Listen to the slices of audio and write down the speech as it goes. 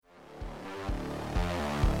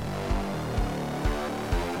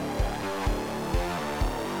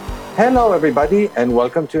Hello, everybody, and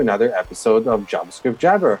welcome to another episode of JavaScript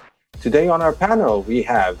Jabber. Today on our panel, we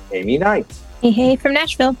have Amy Knight. Hey, from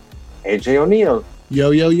Nashville. AJ O'Neill.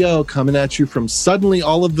 Yo, coming at you from suddenly,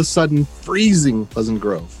 all of the sudden, freezing Pleasant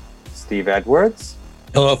Grove. Steve Edwards.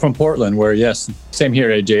 Hello from Portland, where, yes, same here,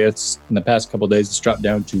 AJ. It's in the past couple of days, it's dropped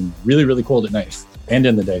down to really, really cold at night and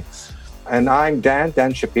in the day. And I'm Dan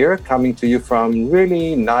Shapir, coming to you from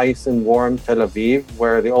really nice and warm Tel Aviv,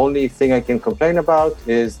 where the only thing I can complain about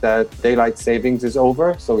is that daylight savings is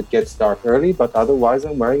over, so it gets dark early, but otherwise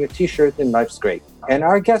I'm wearing a t-shirt and life's great. And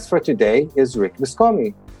our guest for today is Rick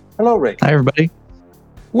Viscomi. Hello, Rick. Hi, everybody.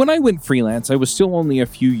 When I went freelance, I was still only a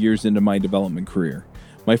few years into my development career.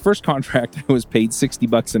 My first contract, I was paid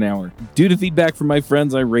 $60 an hour. Due to feedback from my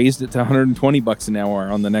friends, I raised it to $120 an hour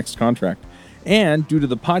on the next contract. And due to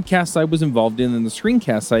the podcasts I was involved in and the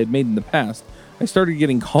screencasts I had made in the past, I started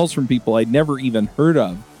getting calls from people I'd never even heard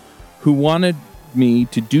of who wanted me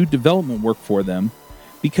to do development work for them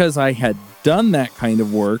because I had done that kind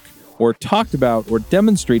of work or talked about or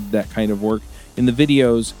demonstrated that kind of work in the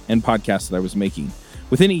videos and podcasts that I was making.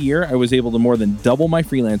 Within a year, I was able to more than double my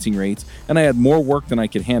freelancing rates, and I had more work than I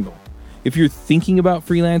could handle. If you're thinking about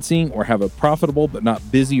freelancing or have a profitable but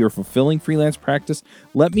not busy or fulfilling freelance practice,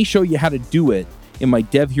 let me show you how to do it in my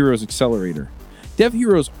Dev Heroes Accelerator. Dev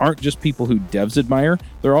Heroes aren't just people who devs admire,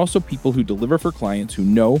 they're also people who deliver for clients who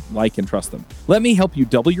know, like, and trust them. Let me help you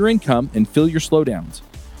double your income and fill your slowdowns.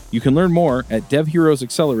 You can learn more at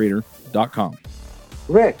devheroesaccelerator.com.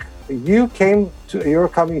 Rick, you're coming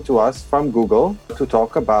to us from Google to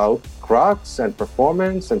talk about CrUX and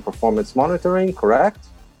performance monitoring, correct?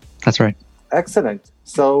 That's right. Excellent.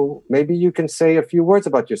 So maybe you can say a few words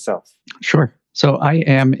about yourself. Sure. So I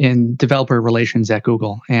am in developer relations at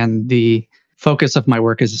Google, and the focus of my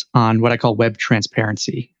work is on what I call web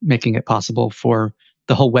transparency, making it possible for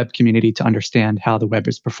the whole web community to understand how the web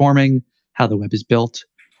is performing, how the web is built,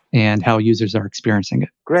 and how users are experiencing it.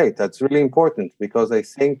 Great. That's really important because I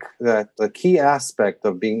think that the key aspect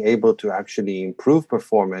of being able to actually improve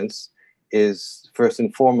performance is first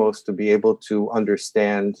and foremost to be able to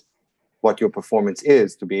understand what your performance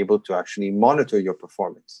is, to be able to actually monitor your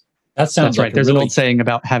performance. That sounds That's right. There's an old saying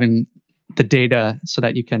about having the data so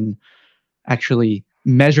that you can actually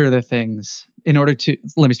measure the things in order to...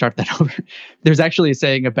 Let me start that over. There's actually a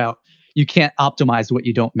saying about you can't optimize what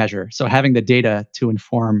you don't measure. So having the data to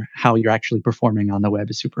inform how you're actually performing on the web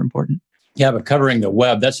is super important. Yeah, but covering the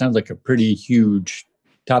web, that sounds like a pretty huge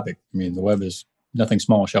topic. I mean, the web is nothing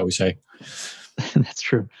small, shall we say. That's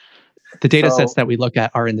true. The data sets that we look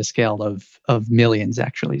at are in the scale of millions,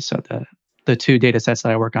 actually. So the two data sets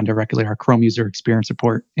that I work on directly are Chrome User Experience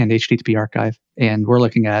Report and HTTP Archive. And we're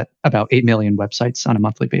looking at about 8 million websites on a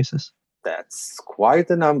monthly basis. That's quite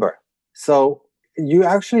a number. So you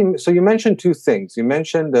mentioned two things. You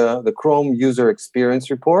mentioned the Chrome User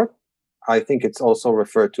Experience Report. I think it's also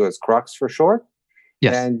referred to as CrUX for short.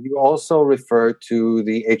 Yes. And you also refer to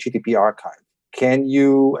the HTTP Archive. Can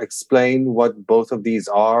you explain what both of these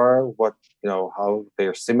are? How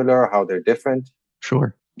they're similar, how they're different?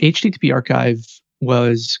 Sure. HTTP Archive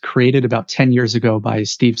was created about 10 years ago by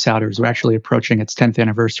Steve Souders. We're actually approaching its 10th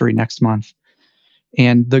anniversary next month.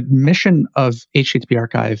 And the mission of HTTP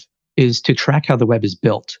Archive is to track how the web is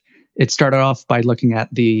built. It started off by looking at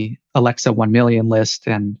the Alexa 1 million list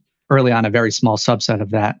and early on a very small subset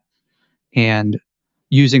of that, and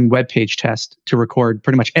using web page test to record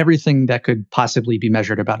pretty much everything that could possibly be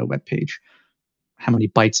measured about a web page. How many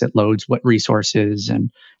bytes it loads, what resources,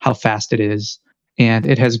 and how fast it is. And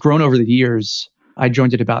it has grown over the years. I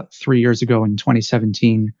joined it about 3 years ago in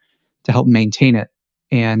 2017 to help maintain it.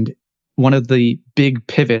 And one of the big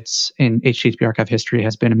pivots in HTTP Archive history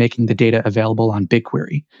has been making the data available on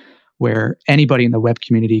BigQuery, where anybody in the web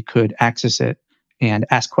community could access it and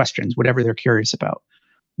ask questions, whatever they're curious about.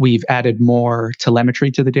 We've added more telemetry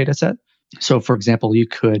to the data set. So, for example, you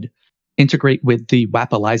could integrate with the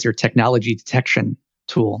WAPalyzer technology detection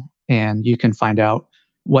tool, and you can find out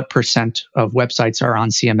what percent of websites are on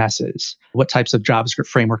CMSs, what types of JavaScript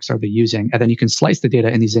frameworks are they using, and then you can slice the data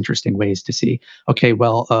in these interesting ways to see, okay,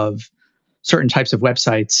 well, of certain types of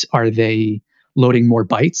websites, are they loading more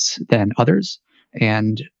bytes than others?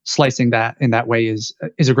 And slicing that in that way is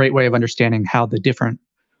a great way of understanding how the different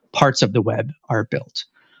parts of the web are built.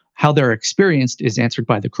 How they're experienced is answered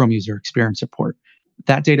by the Chrome User Experience Report.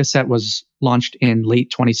 That data set was launched in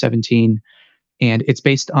late 2017, and it's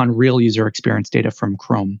based on real user experience data from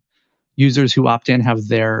Chrome. Users who opt in have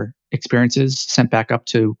their experiences sent back up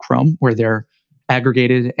to Chrome, where they're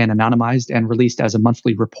aggregated and anonymized and released as a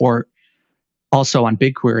monthly report, also on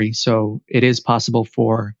BigQuery. So it is possible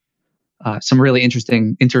for some really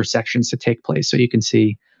interesting intersections to take place. So you can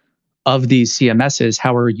see of these CMSs,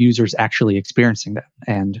 how are users actually experiencing them?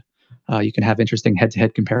 And you can have interesting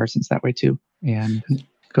head-to-head comparisons that way too. And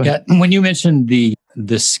go ahead. Yeah, when you mentioned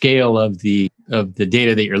the scale of the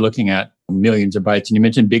data that you're looking at, millions of bytes, and you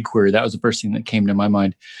mentioned BigQuery, that was the first thing that came to my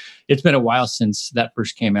mind. It's been a while since that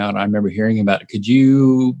first came out. I remember hearing about it. Could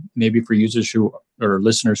you, maybe for users or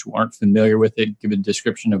listeners who aren't familiar with it, give a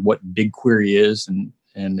description of what BigQuery is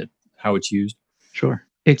and how it's used? Sure.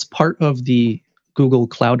 It's part of the Google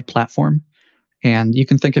Cloud platform, and you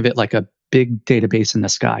can think of it like a big database in the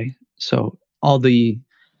sky. So all the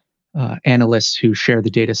analysts who share the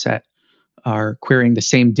data set are querying the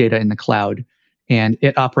same data in the cloud, and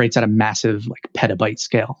it operates at a massive petabyte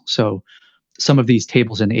scale. So some of these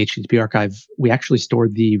tables in the HTTP archive, we actually store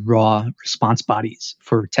the raw response bodies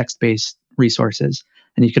for text-based resources.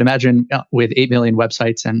 And you can imagine with 8 million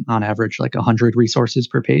websites and on average 100 resources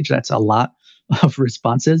per page, that's a lot of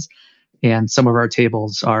responses. And some of our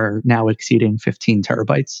tables are now exceeding 15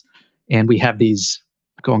 terabytes. And we have these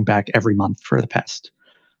going back every month for the past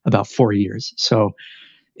about 4 years. So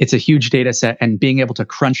it's a huge data set, and being able to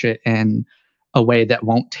crunch it in a way that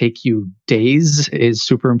won't take you days is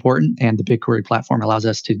super important. And the BigQuery platform allows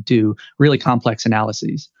us to do really complex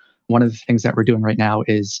analyses. One of the things that we're doing right now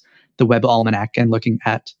is the Web Almanac and looking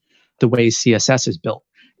at the way CSS is built.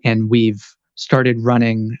 And we've started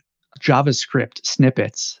running JavaScript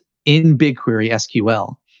snippets in BigQuery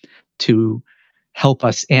SQL to help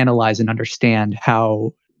us analyze and understand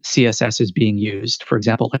how CSS is being used. For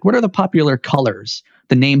example, what are the popular colors,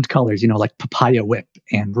 the named colors, like papaya whip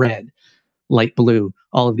and red, light blue,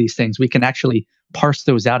 all of these things. We can actually parse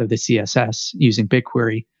those out of the CSS using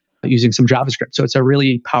BigQuery, using some JavaScript. So it's a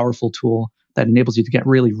really powerful tool that enables you to get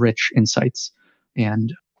really rich insights.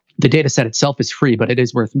 And the data set itself is free, but it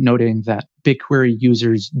is worth noting that BigQuery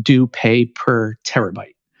users do pay per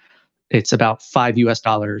terabyte. It's about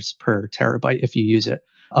 $5 per terabyte if you use it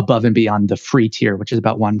above and beyond the free tier, which is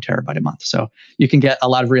about 1 terabyte a month. So you can get a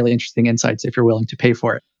lot of really interesting insights if you're willing to pay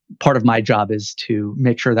for it. Part of my job is to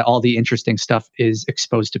make sure that all the interesting stuff is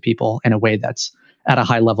exposed to people in a way that's at a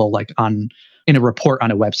high level, in a report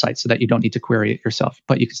on a website, so that you don't need to query it yourself,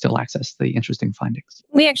 but you can still access the interesting findings.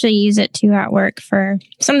 We actually use it too at work for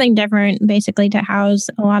something different, basically to house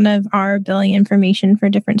a lot of our billing information for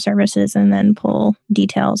different services and then pull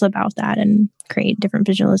details about that and create different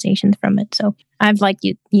visualizations from it. So I've liked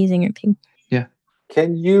using it too. Yeah.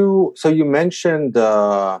 So you mentioned,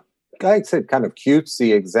 I'd say kind of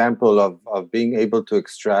cutesy example of being able to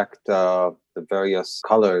extract the various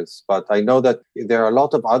colors. But I know that there are a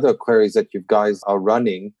lot of other queries that you guys are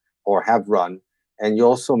running or have run. And you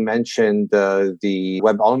also mentioned the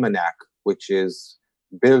Web Almanac, which is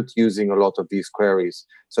built using a lot of these queries.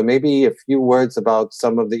 So maybe a few words about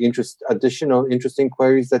some of the additional interesting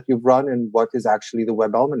queries that you've run and what is actually the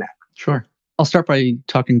Web Almanac. Sure. I'll start by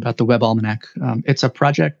talking about the Web Almanac. It's a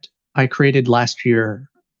project I created last year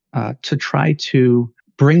to try to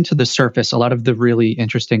bring to the surface a lot of the really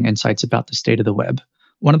interesting insights about the state of the web.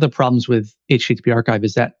 One of the problems with HTTP Archive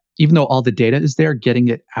is that even though all the data is there, getting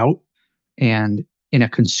it out and in a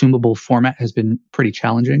consumable format has been pretty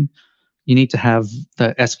challenging. You need to have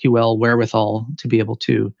the SQL wherewithal to be able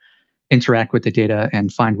to interact with the data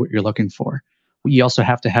and find what you're looking for. You also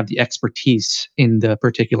have to have the expertise in the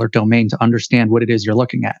particular domain to understand what it is you're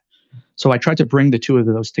looking at. So I tried to bring the two of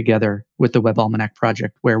those together with the Web Almanac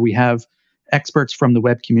project, where we have experts from the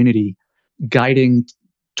web community guiding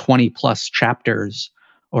 20 plus chapters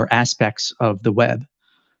or aspects of the web,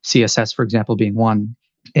 CSS, for example, being one,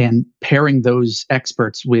 and pairing those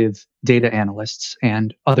experts with data analysts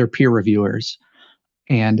and other peer reviewers.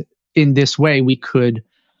 And in this way, we could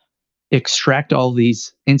extract all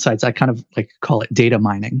these insights. I kind of call it data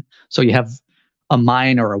mining. So you have a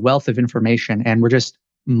mine or a wealth of information, and we're just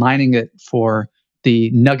mining it for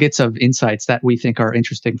the nuggets of insights that we think are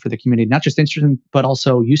interesting for the community. Not just interesting, but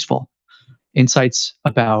also useful. Insights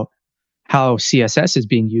about how CSS is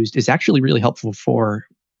being used is actually really helpful for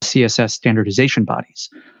CSS standardization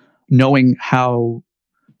bodies. Knowing how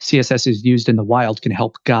CSS is used in the wild can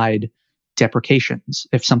help guide deprecations.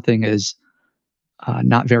 If something is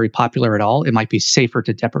not very popular at all, it might be safer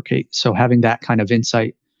to deprecate. So having that kind of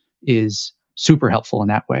insight is super helpful in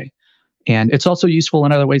that way. And it's also useful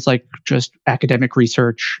in other ways, like just academic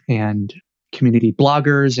research and community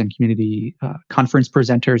bloggers and community conference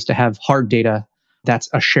presenters, to have hard data that's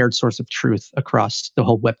a shared source of truth across the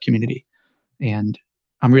whole web community. And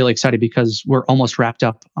I'm really excited because we're almost wrapped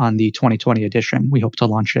up on the 2020 edition. We hope to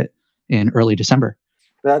launch it in early December.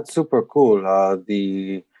 That's super cool.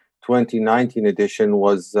 The 2019 edition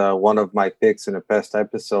was one of my picks in a past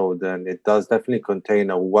episode, and it does definitely contain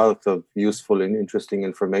a wealth of useful and interesting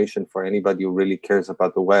information for anybody who really cares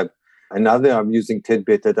about the web. Another amusing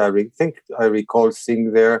tidbit that I think I recall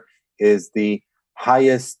seeing there is the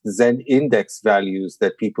highest Zen index values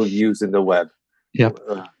that people use in the web. Yep.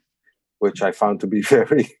 Which I found to be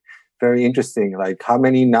very, very interesting. Like, how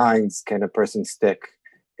many nines can a person stick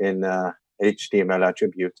in HTML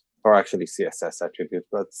attribute, or actually CSS attribute,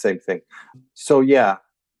 but same thing. So yeah,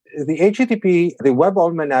 the HTTP, the Web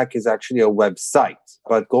Almanac is actually a website.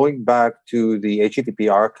 But going back to the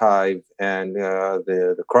HTTP archive and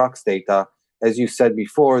the CrUX data, as you said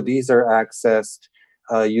before, these are accessed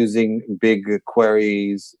using BigQuery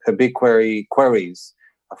queries,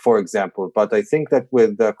 for example. But I think that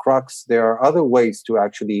with CrUX, there are other ways to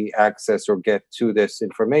actually access or get to this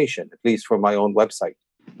information, at least for my own website.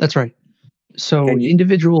 That's right. So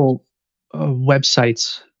individual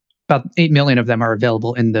websites, about 8 million of them are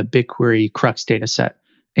available in the BigQuery CrUX data set.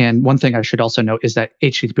 And one thing I should also note is that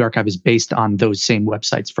HTTP Archive is based on those same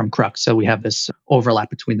websites from CrUX. So we have this overlap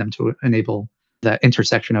between them to enable the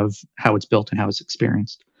intersection of how it's built and how it's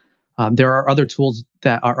experienced. There are other tools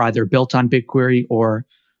that are either built on BigQuery or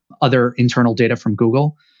other internal data from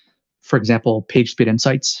Google. For example, PageSpeed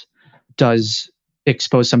Insights does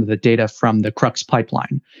expose some of the data from the CrUX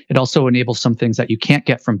pipeline. It also enables some things that you can't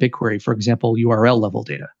get from BigQuery, for example, URL level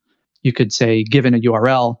data. You could say, given a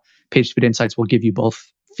URL, PageSpeed Insights will give you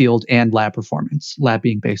both field and lab performance, lab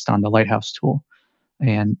being based on the Lighthouse tool.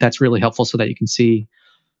 And that's really helpful so that you can see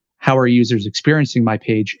how are users experiencing my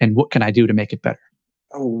page and what can I do to make it better.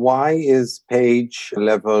 Why is page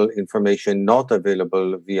level information not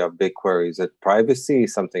available via BigQuery? Is it privacy,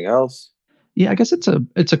 something else? Yeah, I guess it's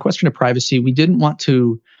a question of privacy. We didn't want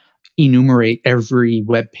to enumerate every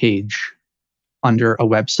web page under a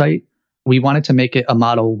website. We wanted to make it a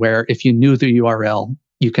model where if you knew the URL,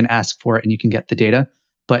 you can ask for it and you can get the data,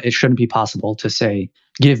 but it shouldn't be possible to say,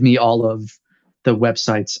 give me all of the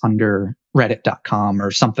websites under reddit.com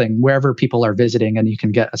or something, wherever people are visiting, and you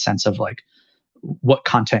can get a sense of like what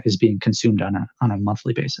content is being consumed on a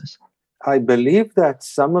monthly basis. I believe that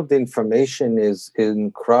some of the information is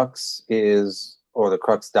in CrUX or the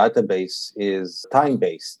CrUX database is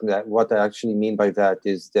time-based. That what I actually mean by that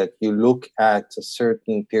is that you look at a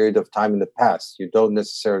certain period of time in the past. You don't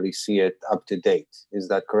necessarily see it up to date. Is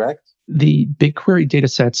that correct? The BigQuery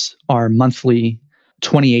datasets are monthly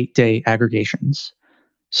 28-day aggregations.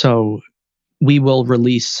 So we will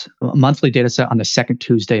release a monthly dataset on the second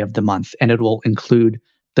Tuesday of the month, and it will include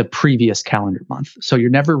the previous calendar month. So you're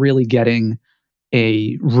never really getting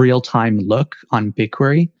a real-time look on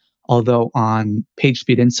BigQuery, although on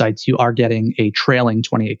PageSpeed Insights, you are getting a trailing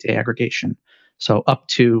 28-day aggregation. So up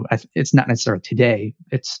to, it's not necessarily today,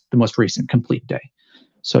 it's the most recent complete day.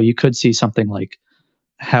 So you could see something like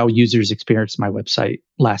how users experienced my website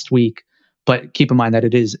last week, but keep in mind that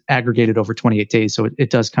it is aggregated over 28 days, so it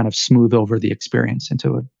does kind of smooth over the experience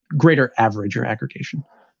into a greater average or aggregation.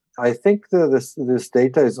 I think this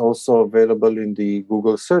data is also available in the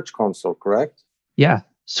Google Search Console, correct? Yeah.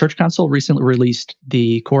 Search Console recently released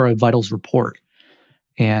the Core Web Vitals report.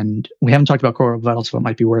 And we haven't talked about Core Web Vitals, so it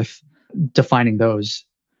might be worth defining those.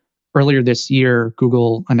 Earlier this year,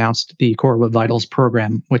 Google announced the Core Web Vitals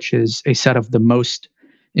program, which is a set of the most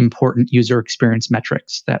important user experience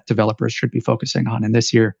metrics that developers should be focusing on. And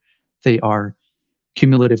this year, they are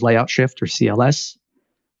cumulative layout shift, or CLS,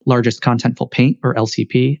 largest contentful paint, or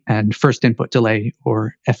LCP, and first input delay,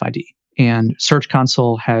 or FID. And Search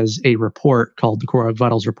Console has a report called the Core Web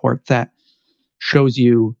Vitals report that shows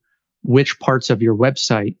you which parts of your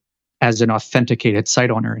website, as an authenticated site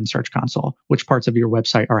owner in Search Console, which parts of your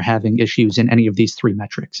website are having issues in any of these three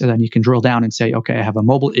metrics. And then you can drill down and say, okay, I have a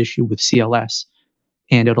mobile issue with CLS,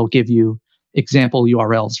 and it'll give you example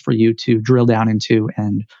URLs for you to drill down into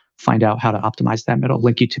and find out how to optimize them. It'll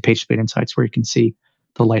link you to PageSpeed Insights where you can see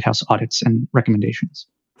the Lighthouse audits and recommendations.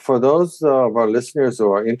 For those of our listeners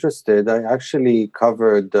who are interested, I actually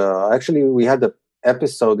covered, we had an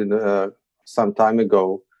episode some time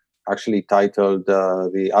ago, actually titled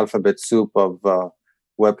The Alphabet Soup of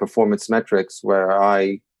Web Performance Metrics, where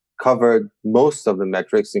I covered most of the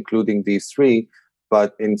metrics, including these three.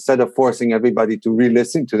 But instead of forcing everybody to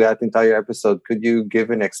re-listen to that entire episode, could you give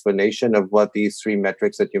an explanation of what these three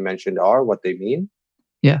metrics that you mentioned are, what they mean?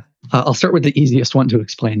 Yeah, I'll start with the easiest one to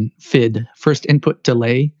explain. FID, first input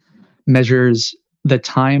delay, measures the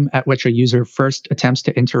time at which a user first attempts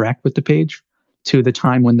to interact with the page to the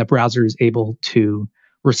time when the browser is able to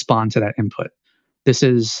respond to that input. This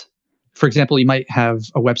is, for example, you might have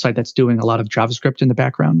a website that's doing a lot of JavaScript in the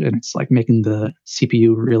background, and it's like making the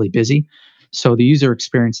CPU really busy. So the user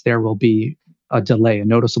experience there will be a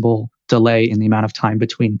noticeable delay in the amount of time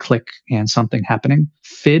between click and something happening.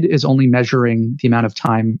 FID is only measuring the amount of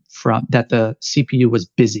time from that the CPU was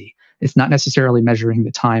busy. It's not necessarily measuring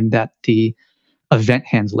the time that the event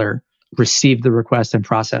handler received the request and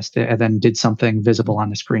processed it and then did something visible on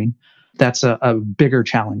the screen. That's a bigger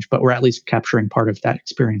challenge, but we're at least capturing part of that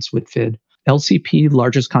experience with FID. LCP,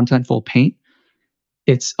 largest contentful paint,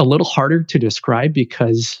 it's a little harder to describe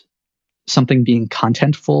because something being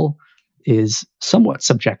contentful is somewhat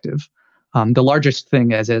subjective. The largest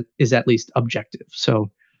thing is at least objective.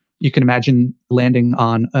 So you can imagine landing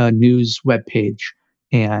on a news web page,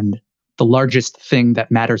 and the largest thing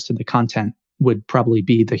that matters to the content would probably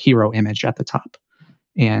be the hero image at the top.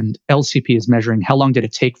 And LCP is measuring how long did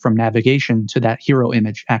it take from navigation to that hero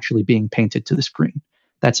image actually being painted to the screen.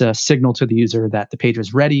 That's a signal to the user that the page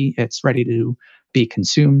is ready, it's ready to be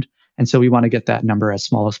consumed. And so we want to get that number as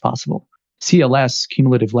small as possible. CLS,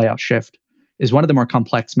 cumulative layout shift, is one of the more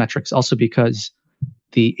complex metrics also because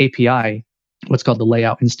the API, what's called the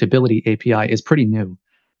layout instability API, is pretty new.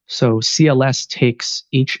 So CLS takes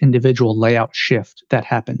each individual layout shift that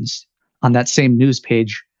happens on that same news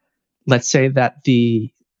page. Let's say that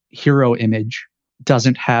the hero image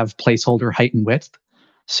doesn't have placeholder height and width.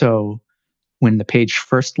 So when the page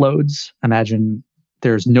first loads, imagine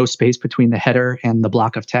there's no space between the header and the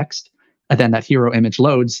block of text. And then that hero image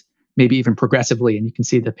loads, maybe even progressively, and you can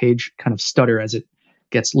see the page kind of stutter as it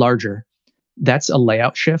gets larger. That's a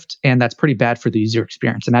layout shift, and that's pretty bad for the user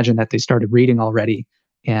experience. Imagine that they started reading already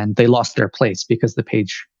and they lost their place because the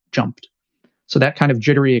page jumped. So that kind of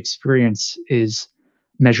jittery experience is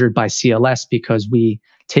measured by CLS because we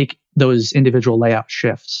take those individual layout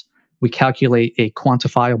shifts, we calculate a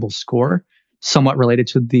quantifiable score, somewhat related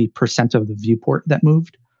to the percent of the viewport that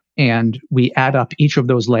moved, and we add up each of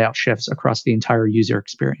those layout shifts across the entire user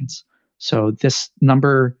experience. So this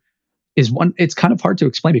number is it's kind of hard to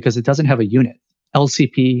explain because it doesn't have a unit.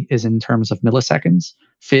 LCP is in terms of milliseconds,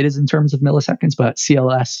 FID is in terms of milliseconds, but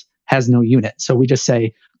CLS has no unit. So we just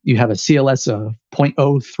say you have a CLS of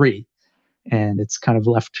 0.03, and it's kind of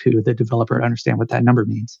left to the developer to understand what that number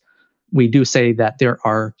means. We do say that there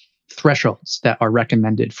are thresholds that are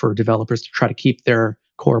recommended for developers to try to keep their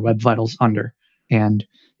core web vitals under. And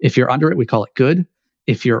if you're under it, we call it good.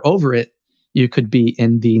 If you're over it, you could be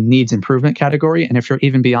in the needs improvement category. And if you're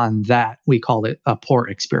even beyond that, we call it a poor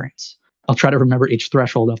experience. I'll try to remember each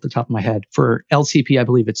threshold off the top of my head. For LCP, I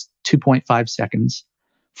believe it's 2.5 seconds.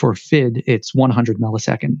 For FID, it's 100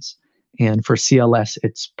 milliseconds. And for CLS,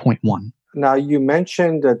 it's 0.1. Now, you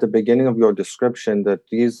mentioned at the beginning of your description that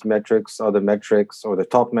these metrics are the metrics or the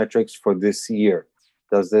top metrics for this year.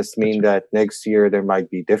 Does this mean that next year there might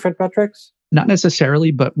be different metrics? Not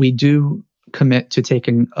necessarily, but we do commit to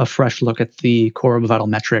taking a fresh look at the core web vital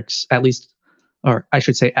metrics, at least, or I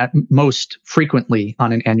should say at most frequently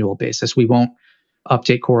on an annual basis. We won't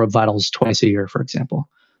update core web vitals twice a year, for example.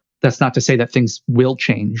 That's not to say that things will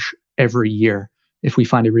change every year. If we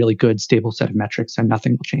find a really good, stable set of metrics, then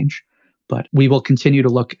nothing will change. But we will continue to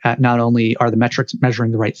look at not only are the metrics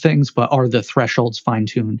measuring the right things, but are the thresholds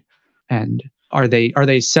fine-tuned? And are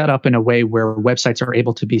they set up in a way where websites are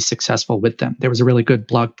able to be successful with them? There was a really good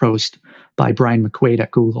blog post by Brian McQuaid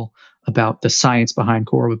at Google about the science behind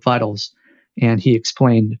Core Web Vitals. And he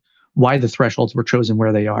explained why the thresholds were chosen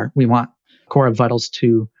where they are. We want Core Web Vitals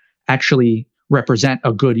to actually represent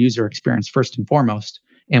a good user experience first and foremost.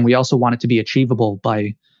 And we also want it to be achievable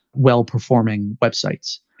by well-performing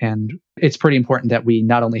websites. And it's pretty important that we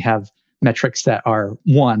not only have metrics that are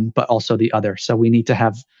one, but also the other. So we need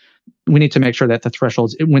to make sure that the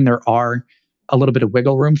thresholds, when there are a little bit of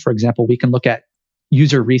wiggle room, for example, we can look at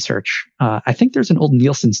user research. I think there's an old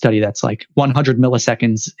Nielsen study that's like 100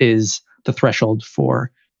 milliseconds is the threshold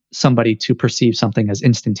for somebody to perceive something as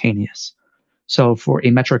instantaneous. So for a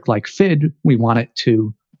metric like FID, we want it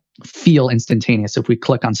to feel instantaneous if we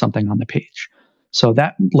click on something on the page. So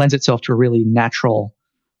that lends itself to a really natural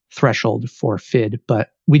threshold for FID, but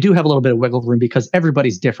we do have a little bit of wiggle room because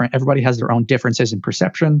everybody's different. Everybody has their own differences in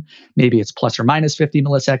perception. Maybe it's plus or minus 50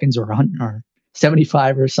 milliseconds or 100 or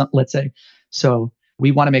 75 or something, let's say. So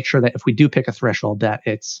we want to make sure that if we do pick a threshold, that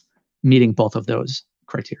it's meeting both of those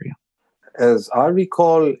criteria. As I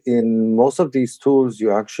recall, in most of these tools,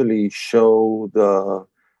 you actually show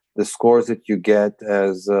the scores that you get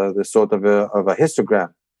as the sort of a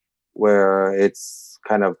histogram, where it's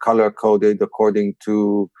kind of color-coded according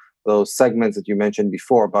to those segments that you mentioned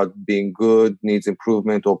before about being good, needs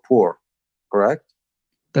improvement, or poor, correct?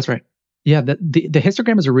 That's right. Yeah, the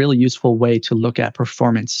histogram is a really useful way to look at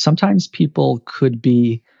performance. Sometimes people could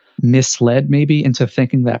be misled maybe into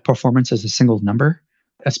thinking that performance is a single number.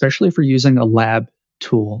 especially if you're using a lab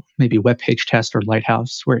tool, maybe web page test or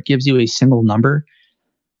Lighthouse, where it gives you a single number.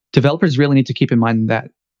 Developers really need to keep in mind that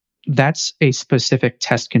that's a specific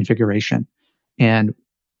test configuration. And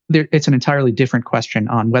it's an entirely different question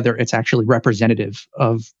on whether it's actually representative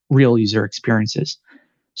of real user experiences.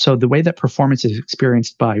 So the way that performance is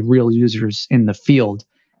experienced by real users in the field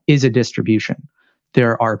is a distribution.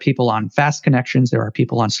 There are people on fast connections. There are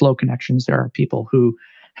people on slow connections. There are people who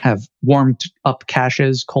have warmed up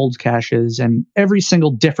caches, cold caches, and every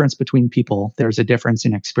single difference between people, there's a difference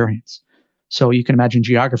in experience. So you can imagine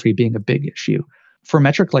geography being a big issue. For a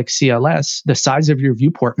metric like CLS, the size of your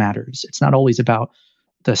viewport matters. It's not always about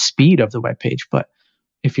the speed of the web page, but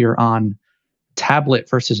if you're on tablet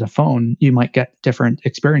versus a phone, you might get different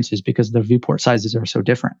experiences because the viewport sizes are so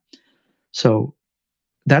different. So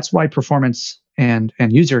that's why performance and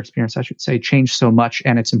user experience, I should say, change so much.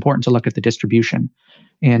 And it's important to look at the distribution.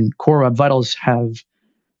 And Core Web Vitals have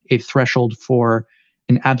a threshold for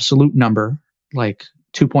an absolute number, like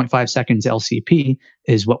 2.5 seconds LCP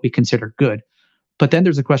is what we consider good. But then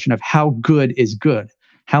there's a question of how good is good?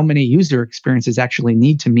 How many user experiences actually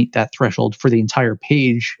need to meet that threshold for the entire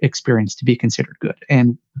page experience to be considered good?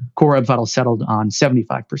 And Core Web Vitals settled on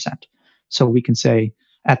 75%. So we can say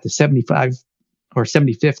at the 75 or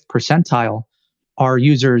 75th percentile, are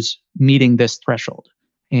users meeting this threshold?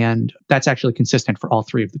 And that's actually consistent for all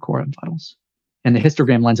three of the Core Web Vitals. And the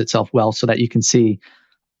histogram lends itself well so that you can see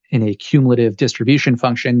in a cumulative distribution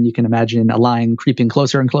function, you can imagine a line creeping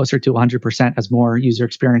closer and closer to 100% as more user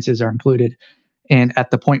experiences are included. And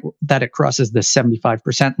at the point that it crosses the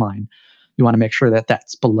 75% line, you want to make sure that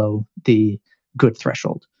that's below the good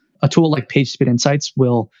threshold. A tool like PageSpeed Insights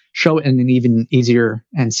will show it in an even easier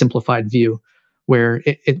and simplified view where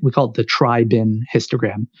we call it the tri-bin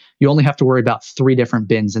histogram. You only have to worry about 3 different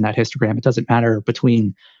bins in that histogram. It doesn't matter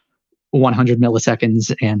between 100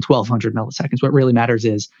 milliseconds and 1200 milliseconds. What really matters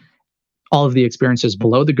is all of the experiences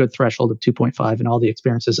below the good threshold of 2.5 and all the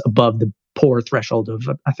experiences above the poor threshold of,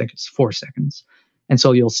 I think it's 4 seconds. And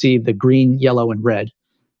so you'll see the green, yellow, and red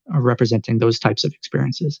are representing those types of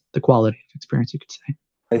experiences, the quality of experience, you could say.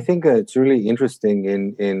 I think it's really interesting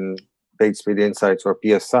in PageSpeed Insights or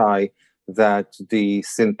PSI that the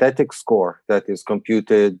synthetic score that is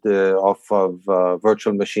computed off of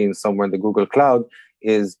virtual machines somewhere in the Google Cloud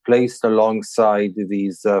is placed alongside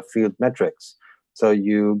these field metrics. So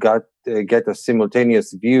you get a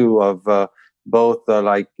simultaneous view of both,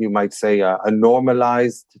 like you might say, a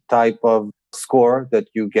normalized type of score that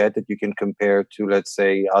you get that you can compare to, let's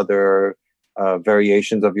say, other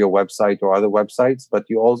variations of your website or other websites. But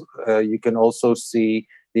you can also see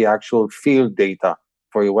the actual field data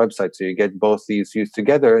for your website. So you get both these used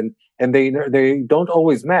together, and they don't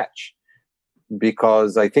always match.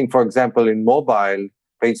 Because I think, for example, in mobile,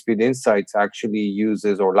 PageSpeed Insights actually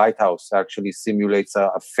uses, or Lighthouse actually simulates a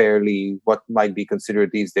fairly, what might be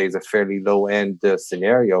considered these days, a fairly low-end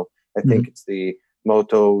scenario. I think it's the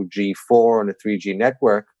Moto G4 on a 3G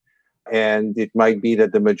network. And it might be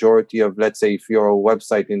that the majority of, let's say, if you're a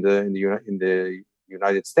website in the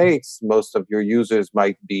United States, most of your users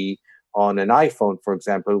might be on an iPhone, for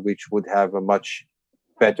example, which would have a much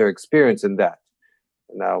better experience in that.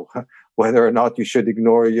 Now, whether or not you should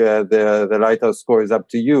ignore the Lighthouse score is up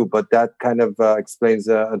to you, but that kind of explains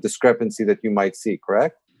a discrepancy that you might see,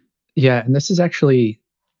 correct? Yeah, and this is actually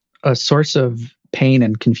a source of pain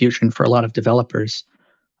and confusion for a lot of developers,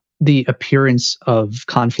 the appearance of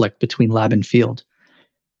conflict between lab and field.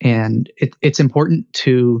 And it's important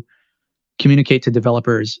to communicate to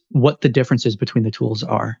developers what the differences between the tools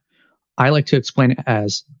are. I like to explain it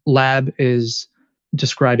as lab is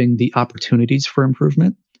describing the opportunities for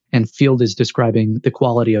improvement, and field is describing the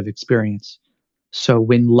quality of experience. So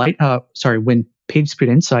when PageSpeed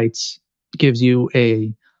Insights gives you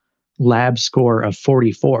a lab score of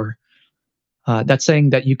 44, that's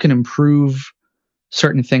saying that you can improve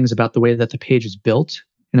certain things about the way that the page is built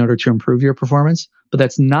in order to improve your performance, but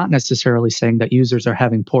that's not necessarily saying that users are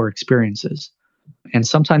having poor experiences. And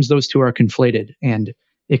sometimes those two are conflated, and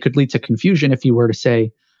it could lead to confusion if you were to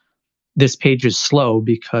say, this page is slow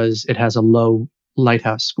because it has a low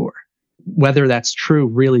Lighthouse score. Whether that's true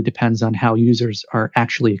really depends on how users are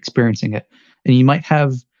actually experiencing it. And you might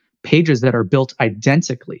have pages that are built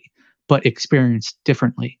identically, but experienced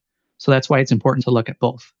differently. So that's why it's important to look at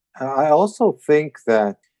both. I also think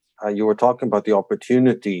that you were talking about the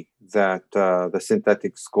opportunity that the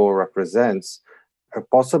synthetic score represents. A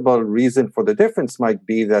possible reason for the difference might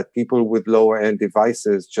be that people with lower-end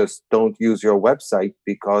devices just don't use your website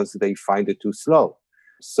because they find it too slow.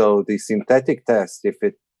 So the synthetic test, if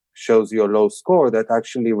it shows you a low score, that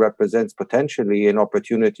actually represents potentially an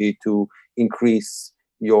opportunity to increase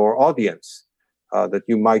your audience that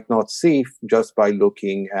you might not see just by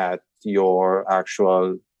looking at your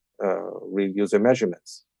actual real user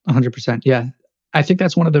measurements. 100%. Yeah. I think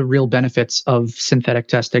that's one of the real benefits of synthetic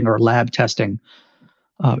testing or lab testing.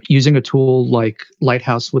 Using a tool like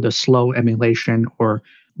Lighthouse with a slow emulation or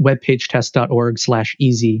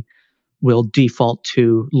webpagetest.org/easy will default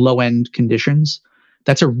to low-end conditions.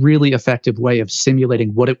 That's a really effective way of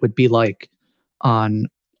simulating what it would be like on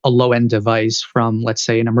a low-end device from, let's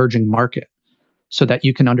say, an emerging market, so that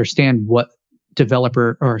you can understand what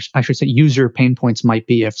developer, or I should say user pain points might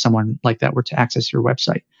be if someone like that were to access your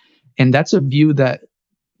website. And that's a view that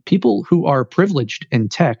people who are privileged in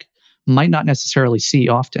tech might not necessarily see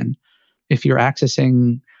often. If you're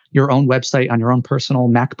accessing your own website on your own personal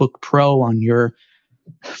MacBook Pro on your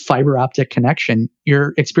fiber optic connection,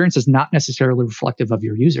 your experience is not necessarily reflective of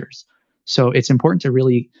your users. So it's important to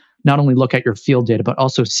really not only look at your field data, but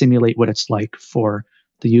also simulate what it's like for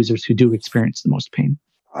the users who do experience the most pain.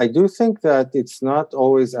 I do think that it's not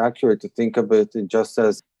always accurate to think of it just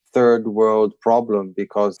as third world problem,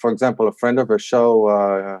 because, for example, a friend of our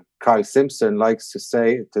show, Kyle Simpson, likes to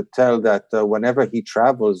tell that whenever he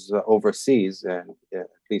travels overseas, and at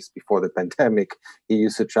least before the pandemic, he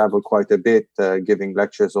used to travel quite a bit, giving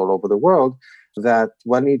lectures all over the world, that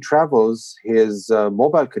when he travels, his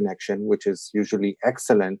mobile connection, which is usually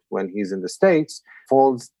excellent when he's in the States,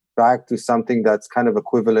 falls back to something that's kind of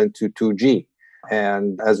equivalent to 2G.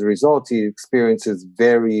 And as a result, he experiences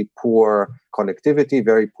very poor connectivity,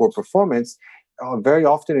 very poor performance, very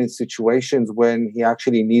often in situations when he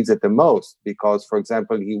actually needs it the most. Because, for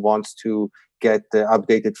example, he wants to get the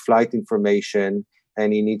updated flight information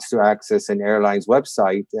and he needs to access an airline's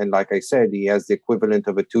website. And like I said, he has the equivalent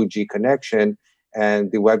of a 2G connection.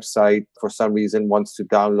 And the website, for some reason, wants to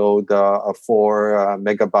download a 4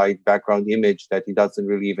 megabyte background image that he doesn't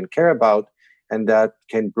really even care about. And that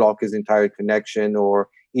can block his entire connection or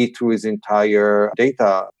eat through his entire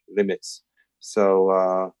data limits.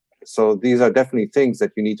 So these are definitely things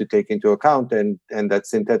that you need to take into account, and that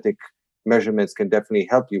synthetic measurements can definitely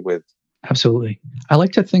help you with. Absolutely. I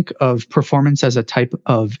like to think of performance as a type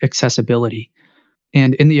of accessibility.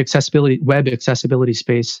 And in the web accessibility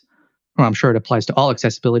space, well, I'm sure it applies to all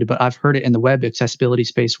accessibility, but I've heard it in the web accessibility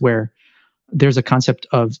space where there's a concept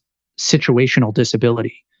of situational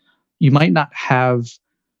disability. You might not have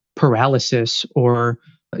paralysis or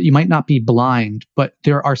you might not be blind, but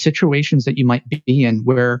there are situations that you might be in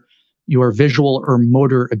where your visual or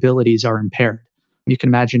motor abilities are impaired. You can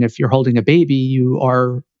imagine if you're holding a baby, you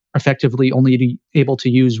are effectively only able to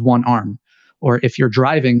use one arm. Or if you're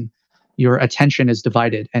driving, your attention is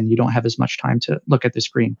divided and you don't have as much time to look at the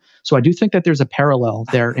screen. So I do think that there's a parallel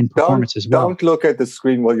there in performance as well. Don't look at the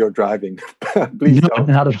screen while you're driving. Please don't.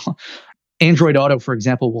 Not at all. Android Auto, for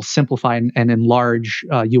example, will simplify and enlarge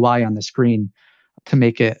UI on the screen to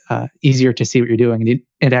make it easier to see what you're doing. And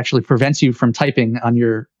it actually prevents you from typing on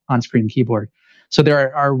your on-screen keyboard. So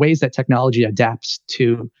there are ways that technology adapts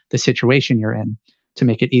to the situation you're in to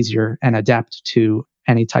make it easier and adapt to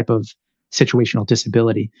any type of situational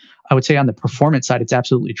disability. I would say on the performance side, it's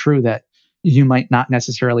absolutely true that you might not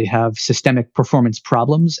necessarily have systemic performance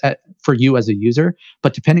problems for you as a user,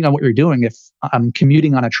 but depending on what you're doing, if I'm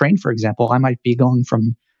commuting on a train, for example, I might be going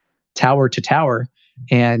from tower to tower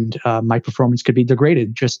and my performance could be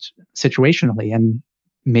degraded just situationally. And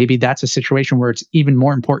maybe that's a situation where it's even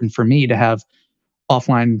more important for me to have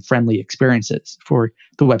offline friendly experiences, for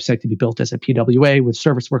the website to be built as a PWA with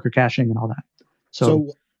service worker caching and all that.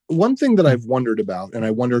 So one thing that I've wondered about, and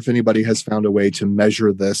I wonder if anybody has found a way to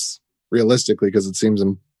measure this realistically, because it seems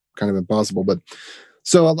kind of impossible. But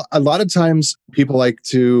so a lot of times people like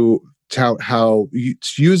to tout how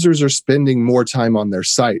users are spending more time on their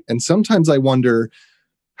site. And sometimes I wonder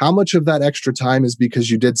how much of that extra time is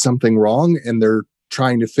because you did something wrong and they're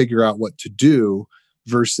trying to figure out what to do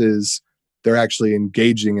versus they're actually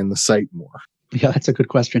engaging in the site more. Yeah, that's a good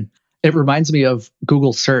question. It reminds me of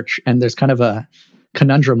Google search, and there's kind of a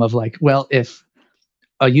conundrum of like, well, if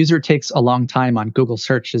a user takes a long time on Google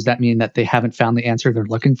search, does that mean that they haven't found the answer they're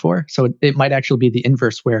looking for? So it might actually be the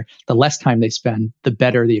inverse, where the less time they spend, the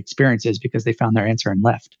better the experience is because they found their answer and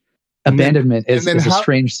left. Abandonment is a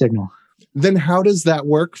strange signal. Then how does that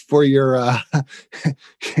work for your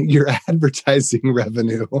your advertising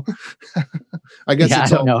revenue? I guess I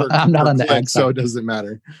don't know. I'm not on the ad side, so it doesn't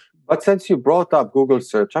matter. But since you brought up Google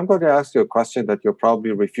search, I'm going to ask you a question that you'll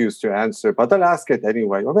probably refuse to answer, but I'll ask it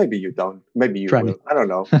anyway. Or maybe you don't. Maybe you will. I don't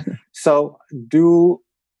know. So does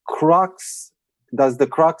the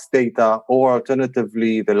CrUX data, or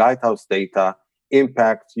alternatively the Lighthouse data,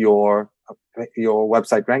 impact your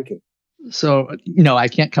website ranking? So, no, I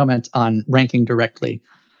can't comment on ranking directly.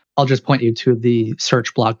 I'll just point you to the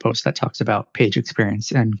search blog post that talks about page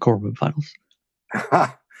experience and core web vitals.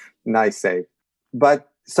 Nice save. But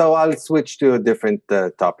so I'll switch to a different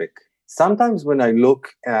topic. Sometimes when I look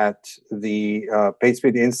at the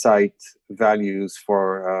PageSpeed Insight values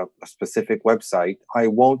for a specific website, I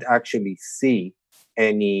won't actually see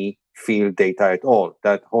any field data at all.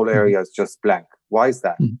 That whole area is just blank. Why is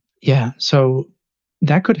that? Yeah, so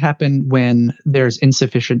that could happen when there's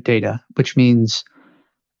insufficient data, which means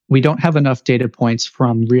we don't have enough data points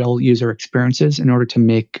from real user experiences in order to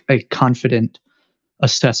make a confident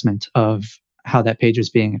assessment of how that page is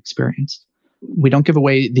being experienced. We don't give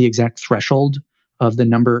away the exact threshold of the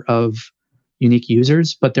number of unique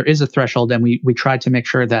users, but there is a threshold, and we try to make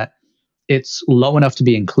sure that it's low enough to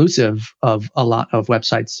be inclusive of a lot of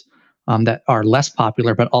websites that are less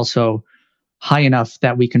popular, but also high enough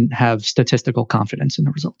that we can have statistical confidence in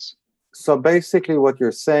the results. So basically what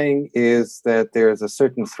you're saying is that there's a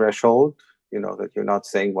certain threshold, that you're not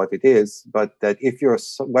saying what it is, but that if your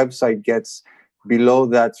website gets below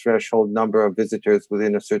that threshold number of visitors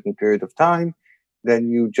within a certain period of time, then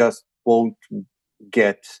you just won't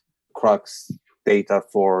get CrUX data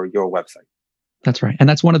for your website. That's right. And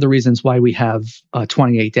that's one of the reasons why we have a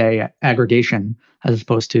 28-day aggregation as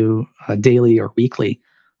opposed to daily or weekly,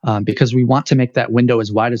 because we want to make that window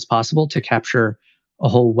as wide as possible to capture a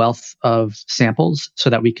whole wealth of samples so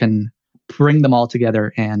that we can bring them all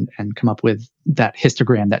together and come up with that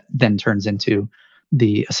histogram that then turns into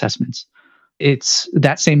the assessments. It's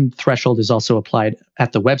that same threshold is also applied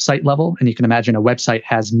at the website level. And you can imagine a website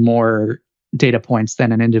has more data points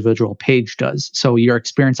than an individual page does. So your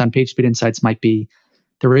experience on PageSpeed Insights might be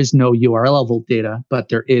there is no URL level data, but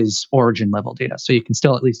there is origin level data. So you can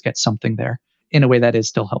still at least get something there in a way that is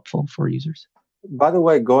still helpful for users. By the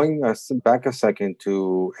way, going back a second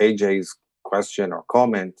to AJ's question or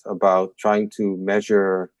comment about trying to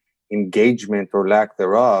measure engagement or lack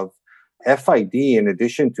thereof, FID, in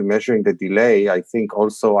addition to measuring the delay, I think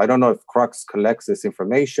also, I don't know if CrUX collects this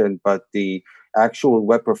information, but the actual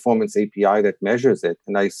Web Performance API that measures it,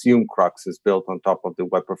 and I assume CrUX is built on top of the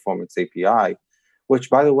Web Performance API,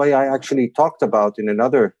 which, by the way, I actually talked about in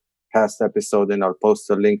another past episode, and I'll post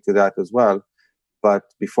a link to that as well. But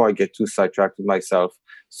before I get too sidetracked with myself.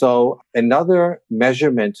 So another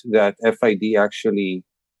measurement that FID actually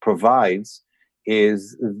provides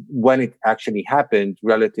is when it actually happened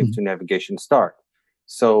relative to navigation start.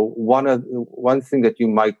 So one thing that you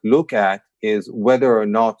might look at is whether or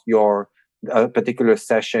not your particular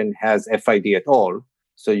session has FID at all.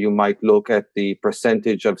 So you might look at the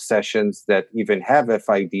percentage of sessions that even have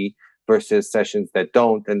FID versus sessions that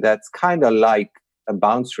don't. And that's kind of like a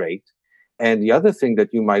bounce rate. And the other thing that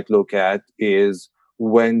you might look at is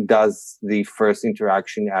when does the first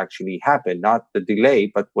interaction actually happen? Not the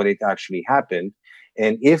delay, but when it actually happened.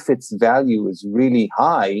 And if its value is really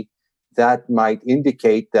high, that might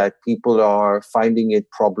indicate that people are finding it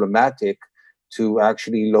problematic to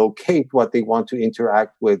actually locate what they want to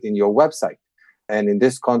interact with in your website. And in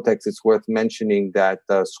this context, it's worth mentioning that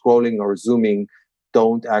scrolling or zooming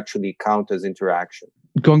don't actually count as interaction.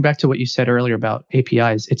 Going back to what you said earlier about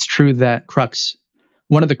APIs, it's true that CrUX,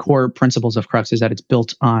 one of the core principles of CrUX is that it's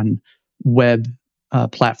built on web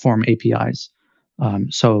platform APIs.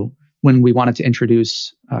 So when we wanted to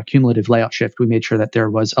introduce cumulative layout shift, we made sure that there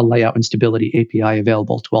was a layout and stability API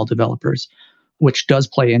available to all developers, which does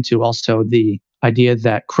play into also the idea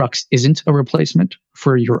that CrUX isn't a replacement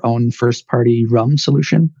for your own first-party RUM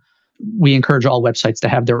solution. We encourage all websites to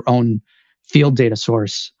have their own field data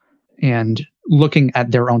source and looking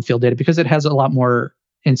at their own field data because it has a lot more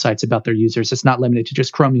insights about their users. It's not limited to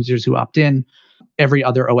just Chrome users who opt in. Every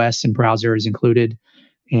other OS and browser is included.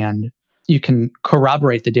 And you can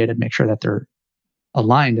corroborate the data to make sure that they're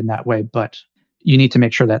aligned in that way. But you need to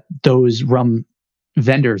make sure that those RUM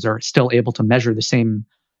vendors are still able to measure the same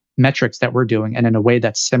metrics that we're doing and in a way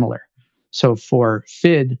that's similar. So for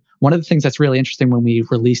FID, one of the things that's really interesting when we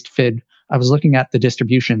released FID, I was looking at the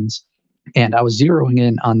distributions and I was zeroing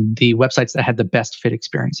in on the websites that had the best FID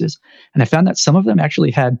experiences. And I found that some of them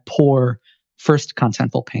actually had poor first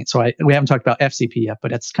contentful paint. So we haven't talked about FCP yet,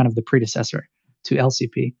 but it's kind of the predecessor to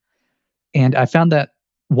LCP. And I found that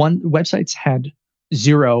websites had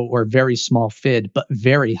zero or very small FID, but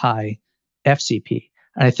very high FCP.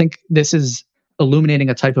 And I think this is illuminating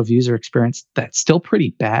a type of user experience that's still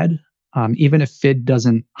pretty bad, even if FID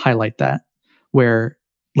doesn't highlight that, where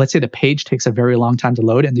let's say the page takes a very long time to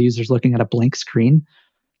load and the user's looking at a blank screen.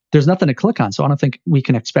 There's nothing to click on. So I don't think we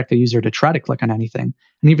can expect a user to try to click on anything.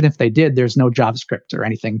 And even if they did, there's no JavaScript or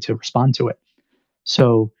anything to respond to it.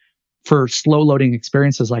 So for slow loading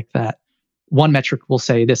experiences like that, one metric will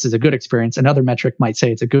say this is a good experience. Another metric might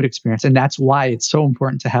say it's a good experience. And that's why it's so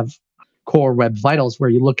important to have Core Web Vitals, where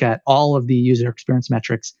you look at all of the user experience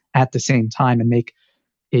metrics at the same time and make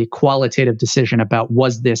a qualitative decision about,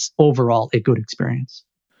 was this overall a good experience?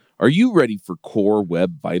 Are you ready for Core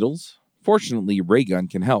Web Vitals? Fortunately, Raygun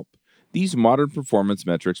can help. These modern performance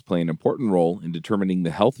metrics play an important role in determining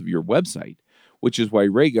the health of your website, which is why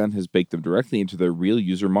Raygun has baked them directly into their real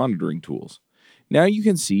user monitoring tools. Now you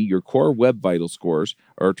can see your Core Web Vital scores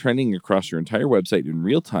are trending across your entire website in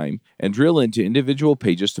real time and drill into individual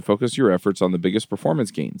pages to focus your efforts on the biggest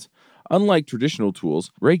performance gains. Unlike traditional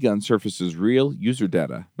tools, Raygun surfaces real user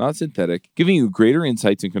data, not synthetic, giving you greater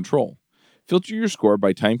insights and control. Filter your score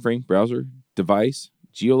by timeframe, browser, device,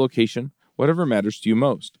 geolocation, whatever matters to you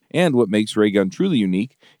most. And what makes Raygun truly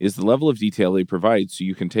unique is the level of detail they provide so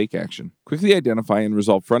you can take action. Quickly identify and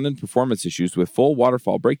resolve front-end performance issues with full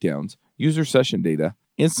waterfall breakdowns, user session data,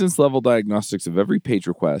 instance-level diagnostics of every page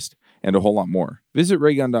request, and a whole lot more. Visit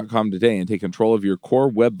Raygun.com today and take control of your Core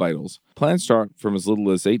Web Vitals. Plans start from as little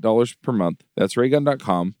as $8 per month. That's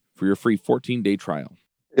Raygun.com for your free 14-day trial.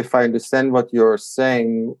 If I understand what you're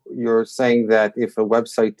saying that if a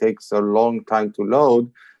website takes a long time to load,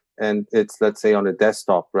 and it's, let's say, on a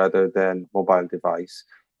desktop rather than mobile device,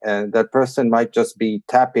 and that person might just be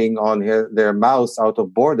tapping on their mouse out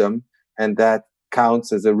of boredom, and that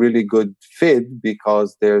counts as a really good FID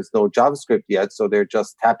because there's no JavaScript yet, so they're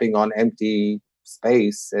just tapping on empty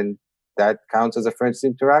space, and that counts as a first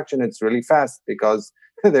interaction. It's really fast because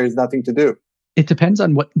there's nothing to do. It depends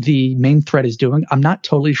on what the main thread is doing. I'm not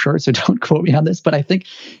totally sure, so don't quote me on this, but I think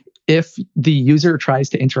if the user tries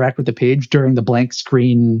to interact with the page during the blank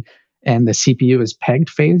screen and the CPU is pegged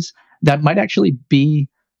phase, that might actually be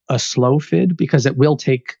a slow FID because it will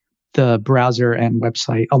take the browser and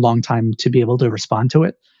website a long time to be able to respond to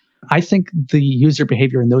it. I think the user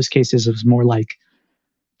behavior in those cases is more like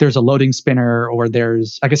there's a loading spinner, or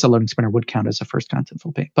I guess a loading spinner would count as a first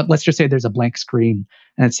contentful page. But let's just say there's a blank screen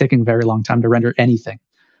and it's taking a very long time to render anything.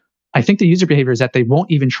 I think the user behavior is that they won't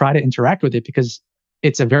even try to interact with it because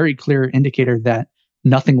it's a very clear indicator that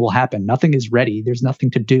nothing will happen. Nothing is ready. There's nothing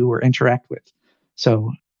to do or interact with.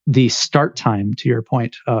 So the start time, to your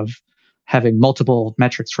point of having multiple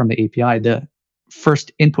metrics from the API, the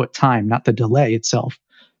first input time, not the delay itself,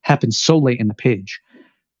 happens so late in the page.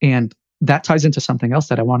 And that ties into something else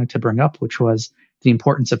that I wanted to bring up, which was the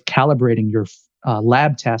importance of calibrating your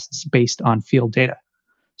lab tests based on field data.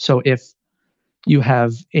 So if you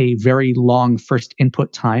have a very long first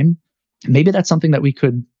input time, maybe that's something that we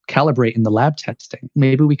could calibrate in the lab testing.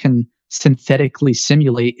 Maybe we can synthetically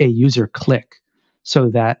simulate a user click so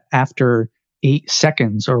that after 8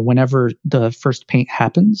 seconds or whenever the first paint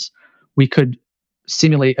happens, we could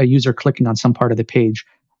simulate a user clicking on some part of the page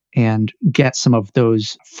and get some of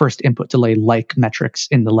those first input delay like metrics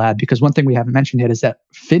in the lab. Because one thing we haven't mentioned yet is that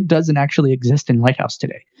FID doesn't actually exist in Lighthouse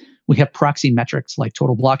today. We have proxy metrics like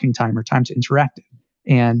total blocking time or time to interactive.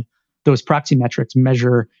 And those proxy metrics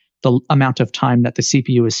measure the amount of time that the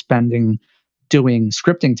CPU is spending doing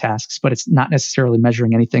scripting tasks, but it's not necessarily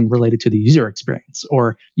measuring anything related to the user experience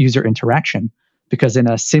or user interaction, because in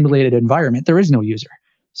a simulated environment, there is no user.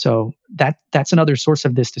 So that's another source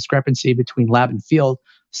of this discrepancy between lab and field,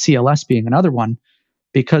 CLS being another one,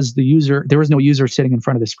 because there was no user sitting in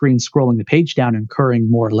front of the screen scrolling the page down and incurring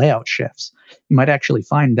more layout shifts. You might actually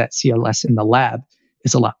find that CLS in the lab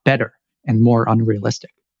is a lot better and more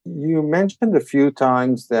unrealistic. You mentioned a few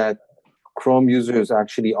times that Chrome users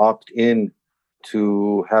actually opt in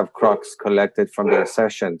to have CrUX collected from their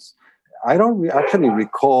sessions. I don't actually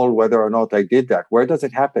recall whether or not I did that. Where does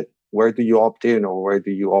it happen? Where do you opt in, or where do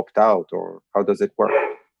you opt out, or how does it work?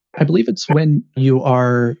 I believe it's when you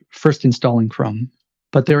are first installing Chrome,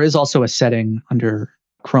 but there is also a setting under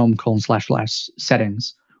Chrome //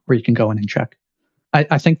 settings where you can go in and check.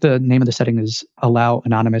 I think the name of the setting is allow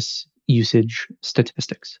anonymous usage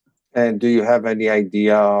statistics. And do you have any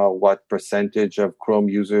idea what percentage of Chrome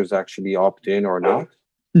users actually opt in or not?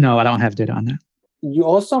 No, I don't have data on that. You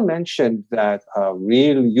also mentioned that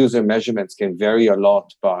real user measurements can vary a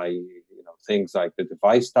lot by things like the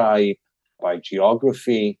device type, by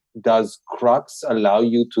geography. Does CrUX allow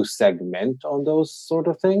you to segment on those sort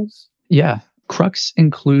of things? Yeah, CrUX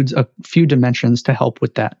includes a few dimensions to help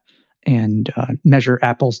with that and measure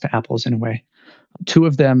apples to apples in a way. 2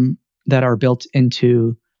 of them that are built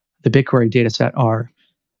into the BigQuery dataset are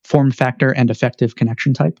form factor and effective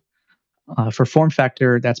connection type. For form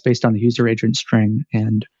factor, that's based on the user agent string,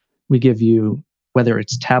 and we give you whether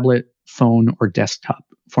it's tablet, phone, or desktop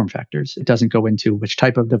form factors. It doesn't go into which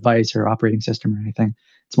type of device or operating system or anything.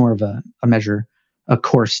 It's more of a measure, a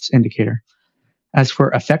coarse indicator. As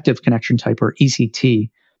for effective connection type, or ECT,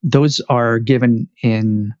 those are given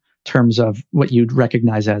in terms of what you'd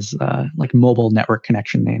recognize as like mobile network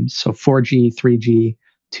connection names. So 4G, 3G,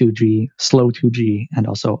 2G, slow 2G, and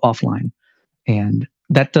also offline. And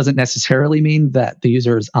that doesn't necessarily mean that the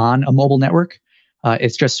user is on a mobile network.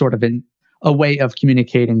 It's just sort of a way of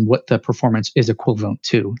communicating what the performance is equivalent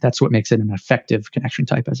to. That's what makes it an effective connection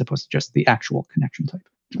type as opposed to just the actual connection type.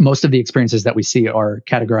 Most of the experiences that we see are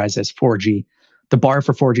categorized as 4G. The bar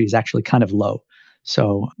for 4G is actually kind of low.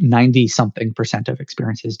 So 90-something% of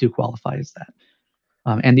experiences do qualify as that.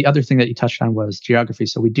 And the other thing that you touched on was geography.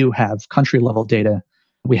 So we do have country level data.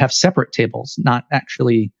 We have separate tables, not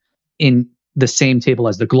actually in the same table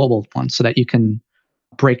as the global one, so that you can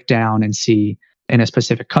break down and see in a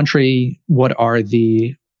specific country what are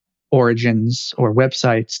the origins or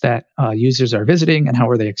websites that users are visiting and how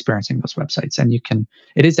are they experiencing those websites. And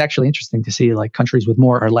it is actually interesting to see like countries with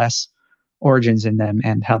more or less origins in them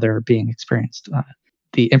and how they're being experienced.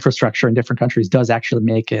 The infrastructure in different countries does actually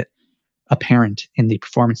make it apparent in the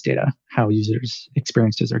performance data how users'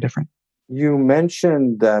 experiences are different. You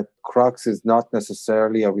mentioned that CrUX is not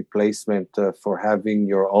necessarily a replacement for having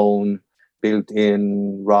your own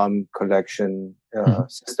built-in RUM collection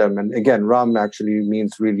system. And again, RUM actually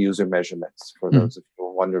means real user measurements, for those of you who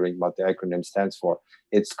are wondering what the acronym stands for.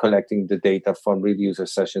 It's collecting the data from real user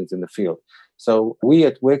sessions in the field. So we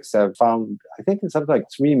at Wix have found, I think, something like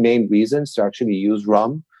 3 main reasons to actually use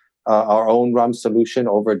RUM, our own RUM solution,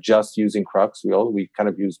 over just using CrUX. We kind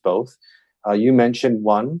of use both. You mentioned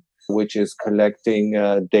one, which is collecting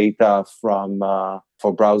data from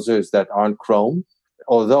for browsers that aren't Chrome.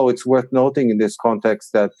 Although it's worth noting in this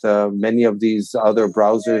context that many of these other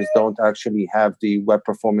browsers don't actually have the web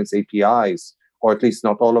performance APIs, or at least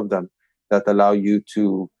not all of them, that allow you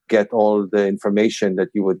to get all the information that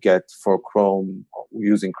you would get for Chrome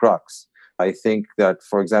using CrUX. I think that,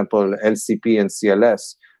 for example, LCP and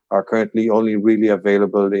CLS are currently only really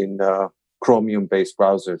available in Chromium-based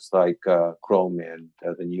browsers like Chrome and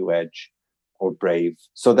the new Edge or Brave.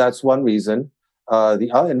 So that's one reason.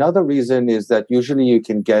 Another reason is that usually you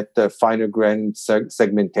can get the finer grained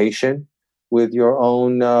segmentation with your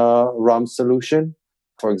own RUM solution.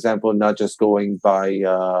 For example, not just going by,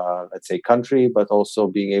 let's say, country, but also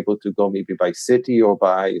being able to go maybe by city or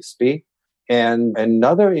by ISP. And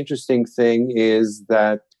another interesting thing is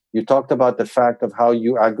that you talked about the fact of how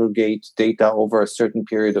you aggregate data over a certain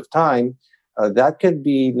period of time. That can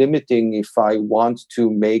be limiting if I want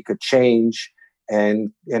to make a change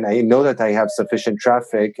and I know that I have sufficient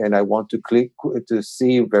traffic and I want to click to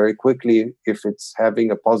see very quickly if it's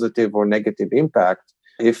having a positive or negative impact.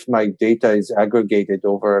 If my data is aggregated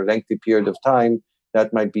over a lengthy period of time,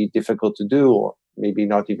 that might be difficult to do or maybe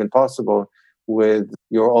not even possible. With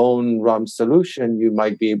your own RUM solution, you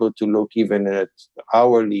might be able to look even at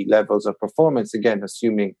hourly levels of performance, again,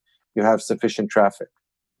 assuming you have sufficient traffic.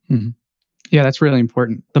 Mm-hmm. Yeah, that's really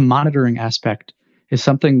important. The monitoring aspect is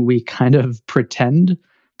something we kind of pretend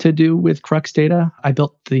to do with CrUX data. I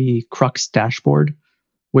built the CrUX dashboard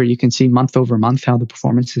where you can see month over month how the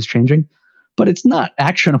performance is changing, but it's not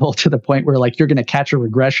actionable to the point where like you're going to catch a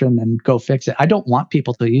regression and go fix it. I don't want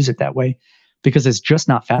people to use it that way because it's just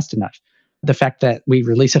not fast enough. The fact that we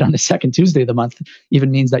release it on the second Tuesday of the month even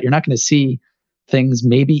means that you're not going to see things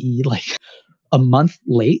maybe like a month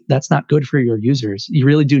late. That's not good for your users. You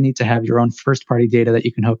really do need to have your own first-party data that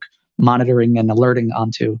you can hook monitoring and alerting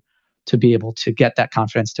onto to be able to get that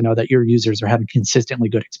confidence to know that your users are having consistently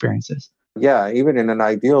good experiences. Yeah, even in an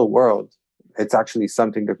ideal world, it's actually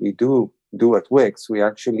something that we do at Wix. We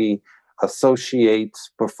actually associate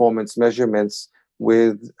performance measurements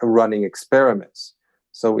with running experiments.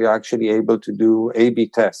 So we're actually able to do A/B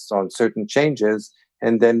tests on certain changes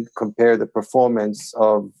and then compare the performance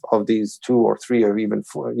of these 2 or 3 or even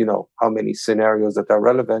 4, how many scenarios that are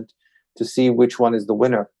relevant to see which one is the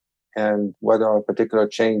winner and whether a particular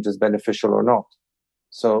change is beneficial or not.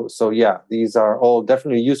 So yeah, these are all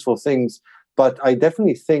definitely useful things. But I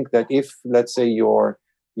definitely think that if, let's say, you're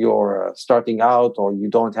starting out or you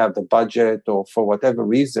don't have the budget or for whatever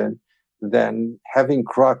reason, then having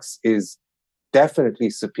CrUX is definitely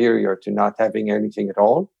superior to not having anything at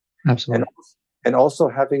all. Absolutely. And also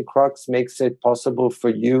having CrUX makes it possible for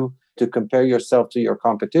you to compare yourself to your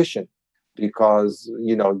competition because,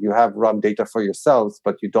 you have RUM data for yourselves,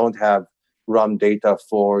 but you don't have RUM data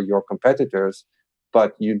for your competitors.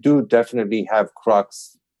 But you do definitely have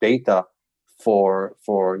CrUX data for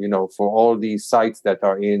all these sites that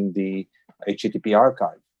are in the HTTP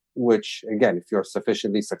archive, which, again, if you're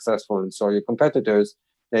sufficiently successful and so are your competitors,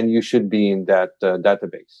 then you should be in that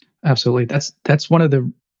database. Absolutely. That's one of the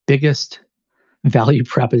biggest value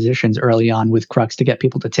propositions early on with CrUX to get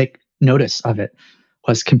people to take notice of it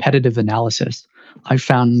was competitive analysis. I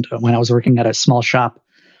found when I was working at a small shop,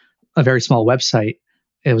 a very small website,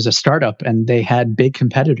 it was a startup and they had big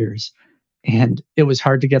competitors. And it was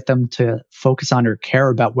hard to get them to focus on or care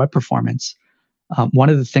about web performance. One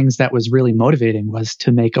of the things that was really motivating was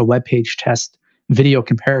to make a web page test video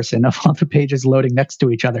comparison of all the pages loading next to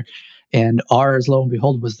each other. And ours, lo and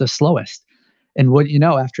behold, was the slowest. And what you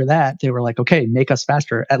know, after that, they were like, okay, make us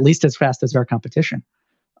faster, at least as fast as our competition.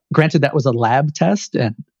 Granted, that was a lab test,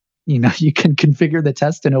 and you can configure the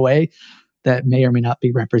test in a way that may or may not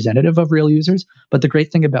be representative of real users. But the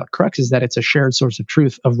great thing about CrUX is that it's a shared source of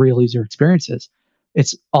truth of real user experiences.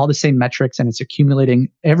 It's all the same metrics and it's accumulating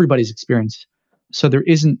everybody's experience. So there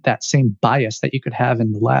isn't that same bias that you could have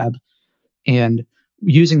in the lab. And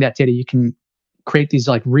using that data, you can create these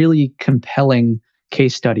like really compelling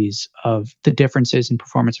case studies of the differences in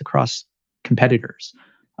performance across competitors.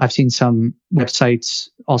 I've seen some websites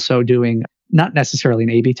also doing not necessarily an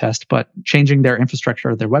A/B test, but changing their infrastructure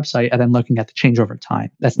of their website and then looking at the change over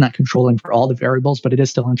time. That's not controlling for all the variables, but it is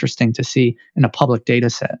still interesting to see in a public data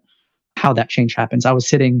set how that change happens. I was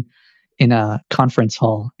sitting in a conference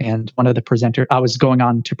hall and one of the presenters, I was going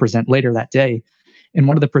on to present later that day, and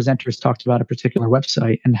one of the presenters talked about a particular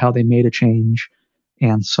website and how they made a change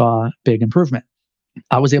and saw big improvement.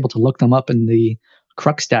 I was able to look them up in the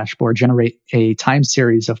CrUX dashboard, generate a time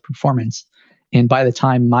series of performance. And by the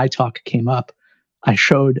time my talk came up, I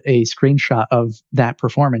showed a screenshot of that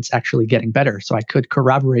performance actually getting better. So I could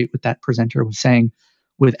corroborate what that presenter was saying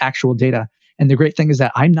with actual data. And the great thing is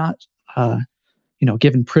that I'm not,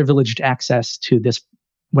 given privileged access to this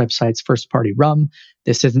website's first-party RUM.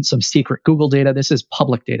 This isn't some secret Google data. This is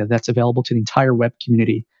public data that's available to the entire web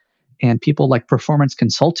community. And people like performance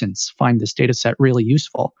consultants find this data set really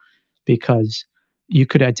useful because you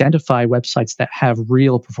could identify websites that have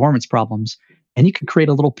real performance problems, and you could create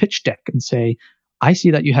a little pitch deck and say, I see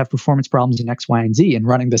that you have performance problems in X, Y, and Z, and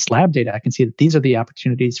running this lab data, I can see that these are the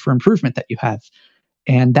opportunities for improvement that you have.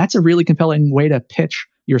 And that's a really compelling way to pitch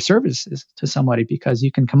your services to somebody because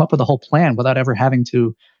you can come up with a whole plan without ever having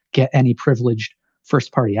to get any privileged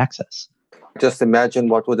first-party access. Just imagine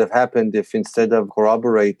what would have happened if instead of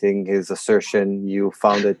corroborating his assertion, you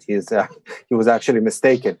found that he was actually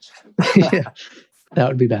mistaken. Yeah, that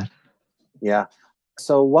would be bad. Yeah.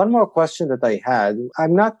 So one more question that I had.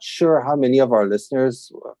 I'm not sure how many of our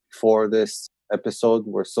listeners for this episode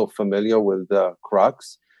were so familiar with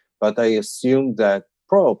CrUX, but I assume that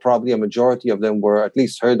probably a majority of them were at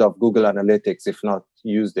least heard of Google Analytics, if not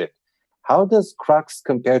used it. How does CrUX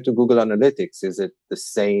compare to Google Analytics? Is it the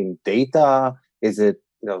same data? Is it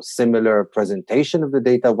similar presentation of the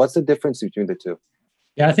data? What's the difference between the two?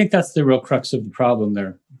 Yeah, I think that's the real crux of the problem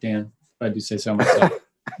there, Dan, if I do say so myself.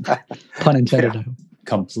 Pun intended. Yeah,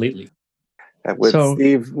 completely.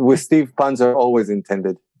 With Steve, puns are always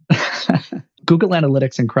intended. Google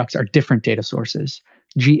Analytics and CrUX are different data sources.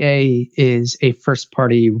 GA is a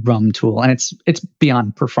first-party RUM tool, and it's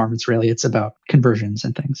beyond performance, really. It's about conversions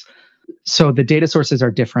and things. So the data sources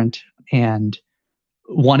are different, and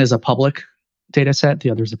one is a public data set, the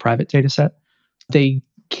other is a private data set. They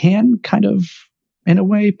can kind of, in a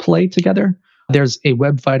way, play together. There's a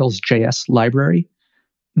Web Vitals JS library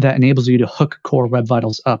that enables you to hook core Web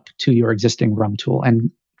Vitals up to your existing RUM tool.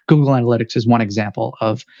 And Google Analytics is one example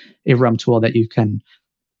of a RUM tool that you can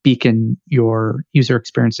beacon your user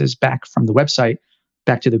experiences back from the website,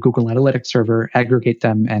 back to the Google Analytics server, aggregate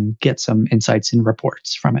them, and get some insights and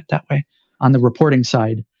reports from it that way. On the reporting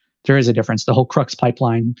side, there is a difference. The whole CrUX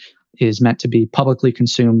pipeline is meant to be publicly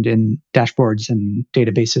consumed in dashboards and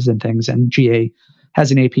databases and things, and GA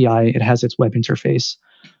has an API. It has its web interface.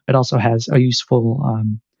 It also has a useful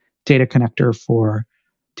data connector for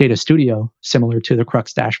Data Studio, similar to the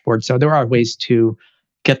CrUX dashboard. So there are ways to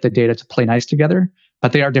get the data to play nice together,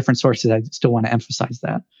 but they are different sources. I still want to emphasize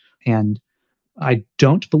that. And I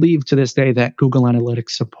don't believe to this day that Google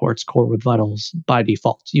Analytics supports Core Web Vitals by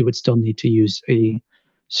default. You would still need to use a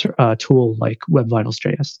tool like Web Vitals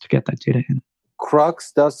JS to get that data in.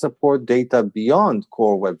 CrUX does support data beyond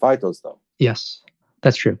Core Web Vitals, though. Yes,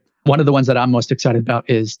 that's true. One of the ones that I'm most excited about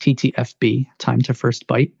is TTFB, time to first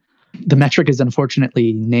byte. The metric is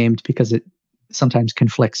unfortunately named because it sometimes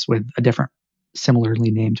conflicts with a different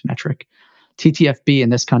similarly named metric. TTFB in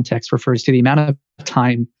this context refers to the amount of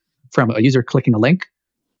time from a user clicking a link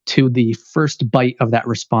to the first byte of that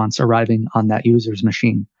response arriving on that user's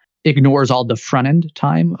machine. Ignores all the front end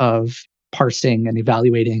time of parsing and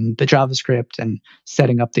evaluating the JavaScript and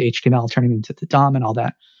setting up the HTML, turning it into the DOM and all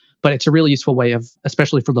that. But it's a really useful way of,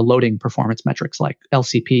 especially for the loading performance metrics like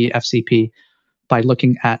LCP, FCP, by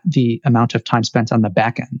looking at the amount of time spent on the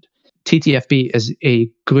back end. TTFB is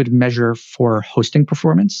a good measure for hosting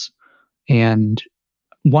performance. And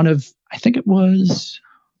I think it was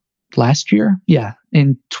last year. Yeah.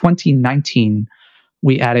 In 2019,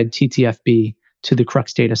 we added TTFB to the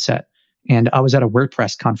CrUX data set. And I was at a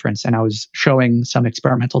WordPress conference and I was showing some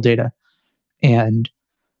experimental data. And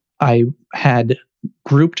I had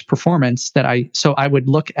grouped performance so I would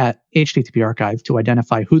look at HTTP archive to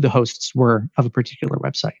identify who the hosts were of a particular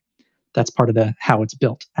website. That's part of the how it's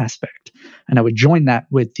built aspect. And I would join that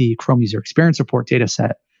with the Chrome user experience report data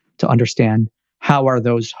set to understand how are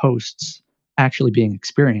those hosts actually being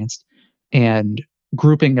experienced, and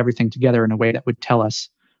grouping everything together in a way that would tell us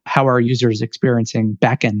how are users experiencing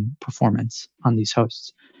backend performance on these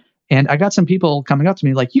hosts. And I got some people coming up to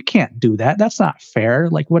me like, you can't do that. That's not fair.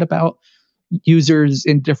 Like, what about users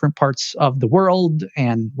in different parts of the world?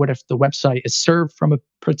 And what if the website is served from a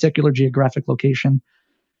particular geographic location?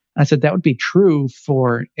 I said that would be true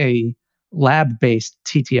for a lab-based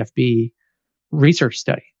TTFB research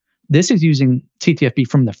study. This is using TTFB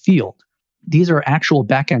from the field. These are actual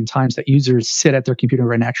backend times that users sit at their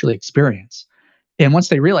computer and actually experience. And once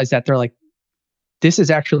they realize that, they're like, this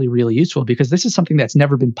is actually really useful because this is something that's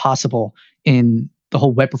never been possible in the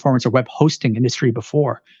whole web performance or web hosting industry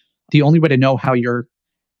before. The only way to know how your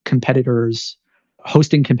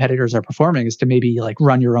hosting competitors are performing is to maybe like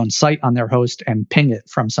run your own site on their host and ping it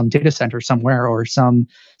from some data center somewhere or some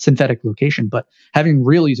synthetic location. But having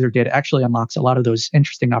real user data actually unlocks a lot of those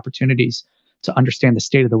interesting opportunities to understand the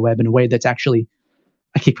state of the web in a way that's actually,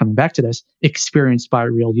 I keep coming back to this, experienced by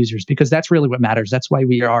real users, because that's really what matters. That's why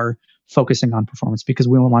we are focusing on performance, because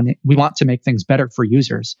we want to make things better for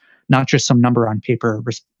users, not just some number on paper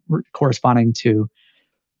corresponding to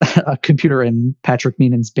a computer in Patrick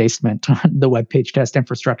Meenan's basement on the web page test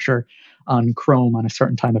infrastructure on Chrome on a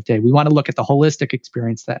certain time of day. We want to look at the holistic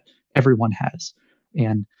experience that everyone has.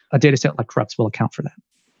 And a data set like CrUX will account for that.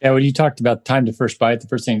 Yeah, when you talked about time to first byte, the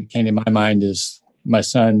first thing that came to my mind is my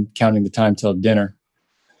son counting the time till dinner.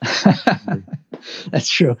 That's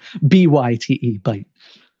true. BYTE, byte.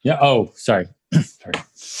 Yeah. Oh, sorry. Sorry.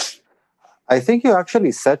 I think you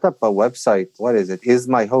actually set up a website. What is it? Is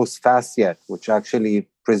my host fast yet? Which actually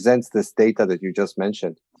presents this data that you just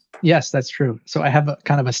mentioned. Yes, that's true. So I have a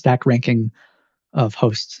kind of a stack ranking of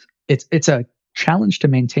hosts. It's a challenge to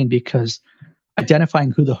maintain because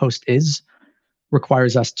identifying who the host is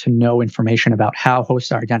requires us to know information about how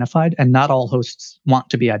hosts are identified, and not all hosts want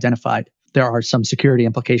to be identified. There are some security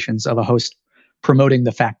implications of a host promoting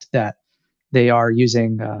the fact that they are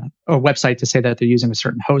using a website to say that they're using a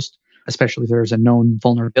certain host, especially if there's a known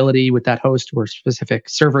vulnerability with that host or specific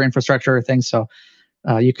server infrastructure or things. So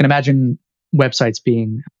you can imagine websites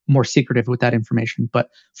being more secretive with that information. But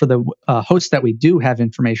for the hosts that we do have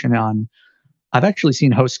information on, I've actually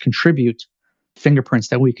seen hosts contribute fingerprints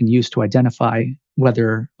that we can use to identify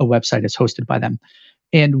whether a website is hosted by them.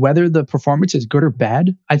 And whether the performance is good or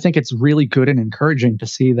bad, I think it's really good and encouraging to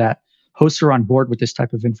see that hosts are on board with this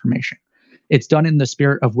type of information. It's done in the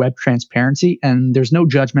spirit of web transparency, and there's no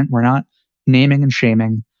judgment. We're not naming and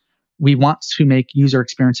shaming. We want to make user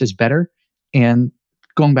experiences better. And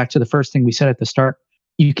going back to the first thing we said at the start,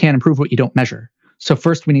 you can't improve what you don't measure. So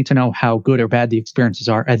first we need to know how good or bad the experiences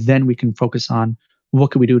are, and then we can focus on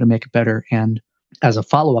what can we do to make it better. And as a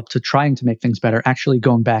follow-up to trying to make things better, actually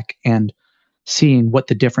going back and seeing what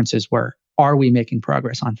the differences were. Are we making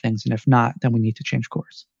progress on things? And if not, then we need to change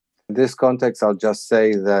course. In this context, I'll just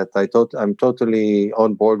say that I'm totally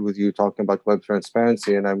on board with you talking about web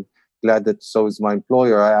transparency, and I'm glad that so is my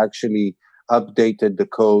employer. I actually updated the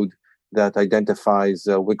code that identifies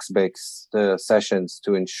Wix-based sessions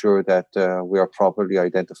to ensure that we are properly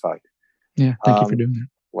identified. Yeah, thank you for doing that.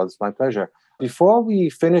 Well, it's my pleasure. Before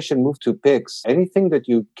we finish and move to picks, anything that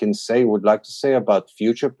you would like to say about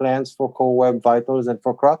future plans for Core Web Vitals and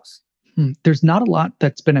for CrUX? There's not a lot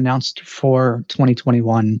that's been announced for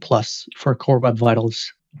 2021 plus for Core Web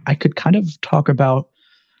Vitals. I could kind of talk about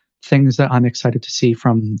things that I'm excited to see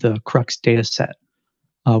from the CrUX data set.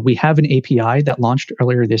 We have an API that launched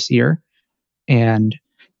earlier this year, and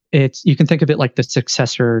you can think of it like the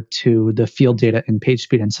successor to the field data in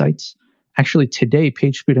PageSpeed Insights. Actually, today,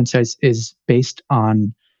 PageSpeed Insights is based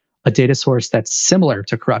on a data source that's similar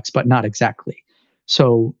to CrUX, but not exactly.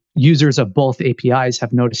 So users of both APIs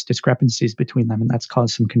have noticed discrepancies between them, and that's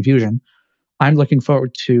caused some confusion. I'm looking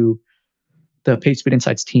forward to the PageSpeed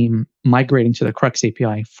Insights team migrating to the CrUX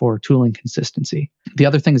API for tooling consistency. The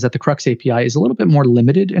other thing is that the CrUX API is a little bit more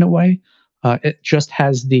limited in a way. It just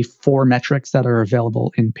has the 4 metrics that are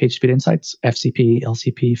available in PageSpeed Insights: FCP,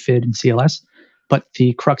 LCP, FID, and CLS. But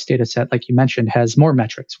the CrUX data set, like you mentioned, has more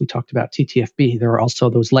metrics. We talked about TTFB. There are also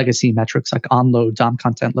those legacy metrics like onload, DOM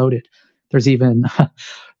content loaded. There's even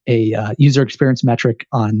a user experience metric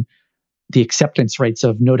on the acceptance rates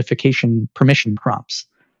of notification permission prompts,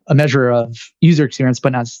 a measure of user experience,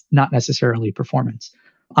 but not necessarily performance.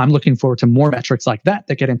 I'm looking forward to more metrics like that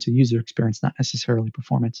get into user experience, not necessarily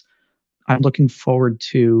performance. I'm looking forward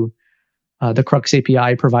to the CrUX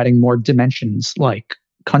API providing more dimensions like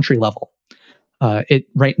country level. It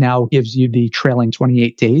right now gives you the trailing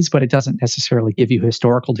 28 days, but it doesn't necessarily give you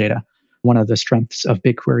historical data. One of the strengths of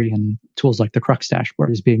BigQuery and tools like the CrUX dashboard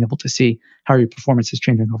is being able to see how your performance is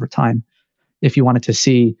changing over time. If you wanted to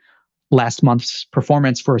see last month's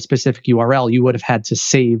performance for a specific URL, you would have had to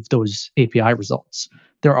save those API results.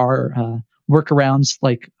 There are workarounds,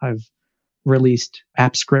 like I've released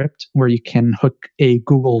AppScript, where you can hook a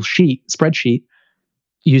Google spreadsheet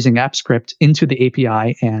using AppScript into the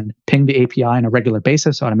API and ping the API on a regular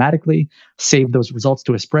basis automatically, save those results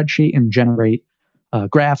to a spreadsheet and generate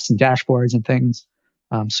graphs and dashboards and things.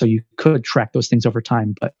 So you could track those things over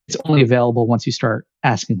time, but it's only available once you start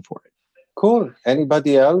asking for it. Cool.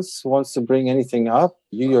 Anybody else wants to bring anything up?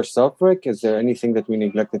 You yourself, Rick, is there anything that we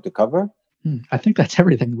neglected to cover? I think that's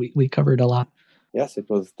everything. We covered a lot. Yes, it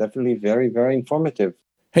was definitely very, very informative.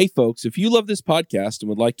 Hey, folks, if you love this podcast and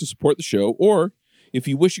would like to support the show, or if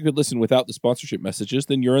you wish you could listen without the sponsorship messages,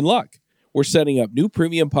 then you're in luck. We're setting up new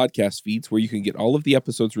premium podcast feeds where you can get all of the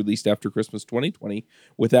episodes released after Christmas 2020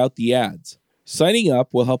 without the ads. Signing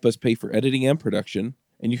up will help us pay for editing and production,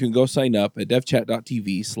 and you can go sign up at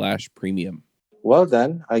devchat.tv/premium. Well,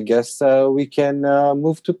 then, I guess we can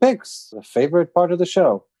move to picks, a favorite part of the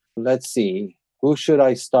show. Let's see. Who should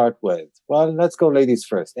I start with? Well, let's go ladies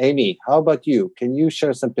first. Amy, how about you? Can you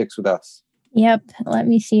share some picks with us? Yep. Let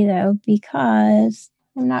me see, though, because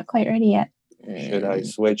I'm not quite ready yet. Should I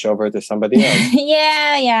switch over to somebody else?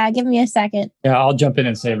 Yeah. Give me a second. Yeah, I'll jump in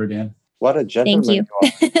and save her, Dan. What a gentleman. Thank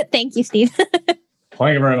you. Thank you, Steve. Thank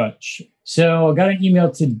you very much. So I got an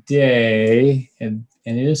email today, and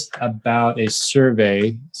it is about a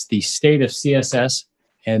survey. It's the state of CSS,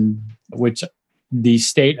 and which the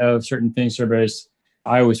state of certain things surveys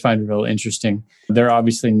I always find real interesting. They're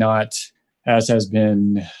obviously not, as has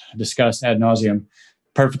been discussed ad nauseum,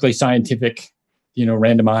 perfectly scientific,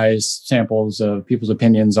 randomized samples of people's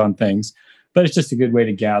opinions on things, but it's just a good way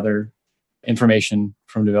to gather information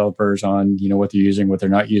from developers on, what they're using, what they're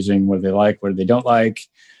not using, what they like, what they don't like,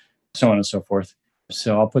 so on and so forth.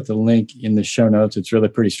 So I'll put the link in the show notes. It's really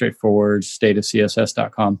pretty straightforward,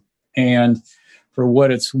 stateofcss.com. And for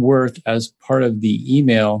what it's worth, as part of the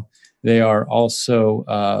email, they are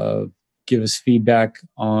also give us feedback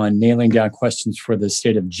on nailing down questions for the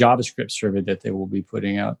state of JavaScript survey that they will be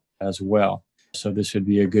putting out as well. So this would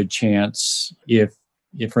be a good chance if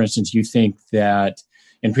for instance, you think that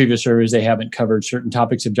in previous surveys they haven't covered certain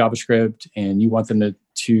topics of JavaScript and you want them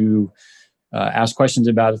to ask questions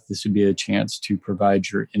about it, this would be a chance to provide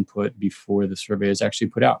your input before the survey is actually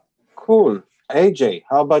put out. Cool. AJ,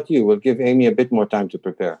 how about you? We'll give Amy a bit more time to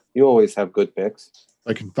prepare. You always have good picks.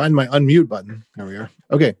 I can find my unmute button. There we are.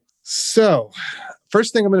 Okay. So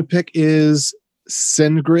first thing I'm going to pick is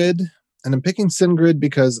SendGrid. And I'm picking SendGrid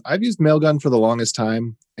because I've used Mailgun for the longest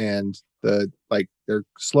time. And their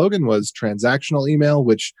slogan was transactional email,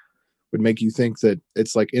 which would make you think that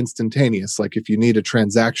it's like instantaneous, like if you need a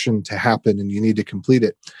transaction to happen and you need to complete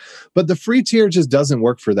it. But the free tier just doesn't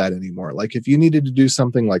work for that anymore. Like if you needed to do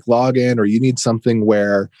something like login, or you need something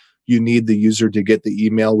where you need the user to get the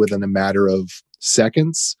email within a matter of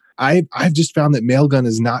seconds, I've just found that Mailgun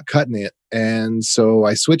is not cutting it. And so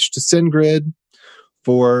I switched to SendGrid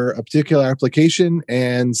for a particular application,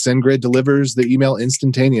 and SendGrid delivers the email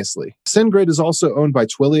instantaneously. SendGrid is also owned by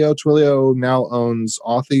Twilio. Twilio now owns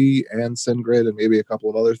Authy and SendGrid and maybe a couple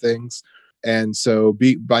of other things. And so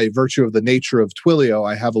by virtue of the nature of Twilio,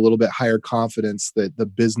 I have a little bit higher confidence that the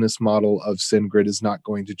business model of SendGrid is not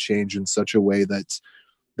going to change in such a way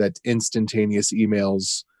that instantaneous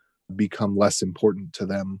emails become less important to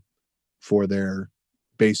them for their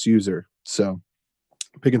base user. So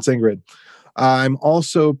picking SendGrid. I'm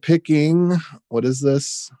also picking, what is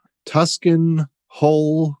this? Tuscan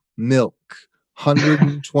whole milk,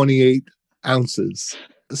 128 ounces.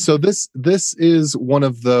 So this is one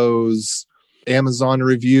of those Amazon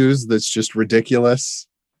reviews that's just ridiculous.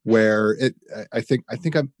 Where I think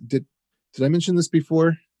did I mention this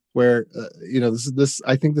before? Where this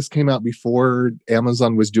I think this came out before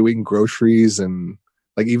Amazon was doing groceries, and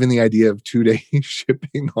like even the idea of 2-day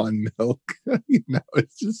shipping on milk.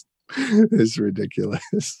 It's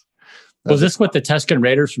ridiculous. Was this what the Tusken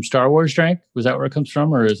Raiders from Star Wars drank? Was that where it comes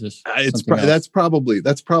from, or is this? That's probably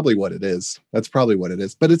what it is. That's probably what it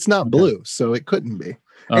is. But it's not blue, so it couldn't be.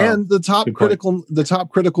 Oh, and the top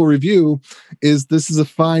critical review is this is a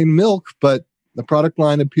fine milk, but the product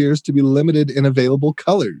line appears to be limited in available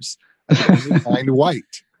colors. I can only find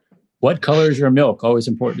white. What color is your milk? Always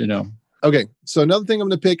important to know. Okay, so another thing I'm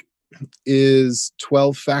going to pick is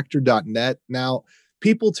 12factor.net. Now,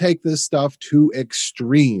 people take this stuff to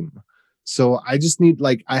extreme. So I just need,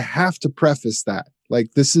 I have to preface that.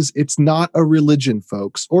 It's not a religion,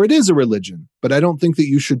 folks, or it is a religion, but I don't think that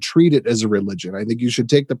you should treat it as a religion. I think you should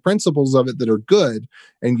take the principles of it that are good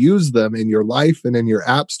and use them in your life and in your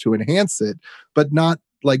apps to enhance it, but not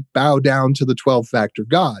bow down to the 12-factor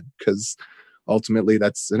God, because ultimately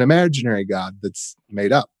that's an imaginary God that's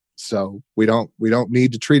made up. So we don't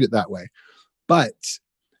need to treat it that way. But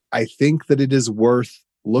I think that it is worth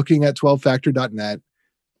looking at 12factor.net,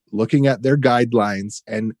 looking at their guidelines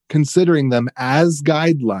and considering them as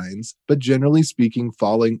guidelines, but generally speaking,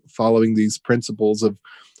 following these principles of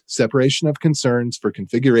separation of concerns for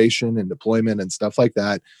configuration and deployment and stuff like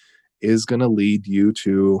that is going to lead you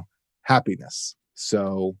to happiness.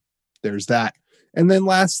 So there's that. And then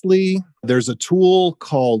lastly, there's a tool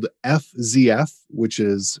called FZF, which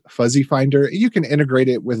is Fuzzy Finder. You can integrate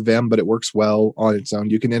it with Vim, but it works well on its own.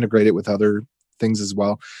 You can integrate it with other things as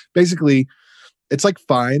well. Basically, it's like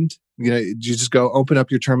Find. You just go open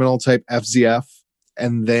up your terminal, type FZF,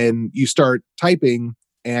 and then you start typing,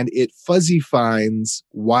 and it fuzzy finds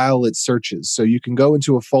while it searches. So you can go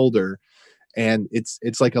into a folder, and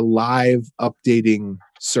it's like a live updating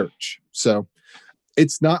search. So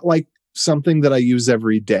it's not like something that I use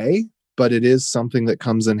every day, but it is something that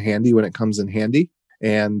comes in handy when it comes in handy.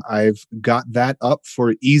 And I've got that up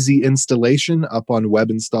for easy installation up on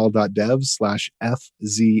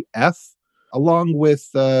webinstall.dev/FZF, along with,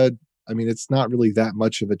 it's not really that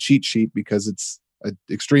much of a cheat sheet because it's an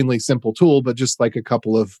extremely simple tool, but just like a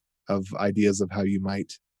couple of ideas of how you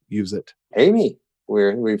might use it. Amy,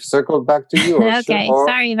 we've circled back to you. Okay,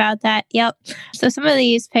 sorry about that. Yep. So some of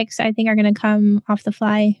these picks I think are going to come off the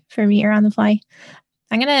fly for me, or on the fly.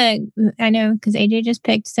 I know because AJ just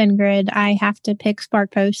picked SendGrid, I have to pick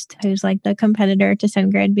SparkPost, who's like the competitor to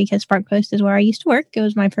SendGrid, because SparkPost is where I used to work. It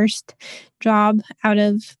was my first job out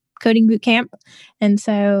of coding boot camp. And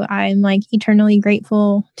so I'm eternally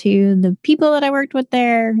grateful to the people that I worked with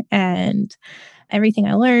there and everything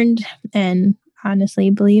I learned, and honestly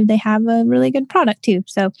believe they have a really good product too.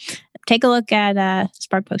 So take a look at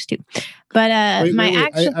SparkPost too. But I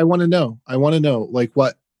want to know,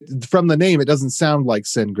 what, from the name, it doesn't sound like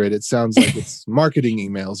SendGrid. It sounds like it's marketing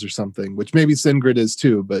emails or something, which maybe SendGrid is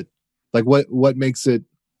too. But what makes it?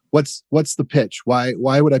 What's the pitch? Why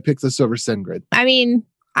would I pick this over SendGrid?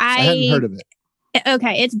 I hadn't heard of it.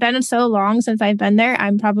 Okay, it's been so long since I've been there.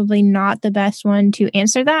 I'm probably not the best one to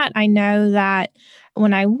answer that. I know that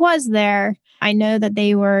when I was there, I know that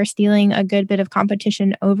they were stealing a good bit of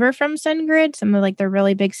competition over from SendGrid, some of the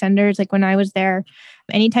really big senders. When I was there,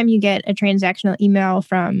 anytime you get a transactional email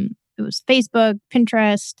from, it was Facebook,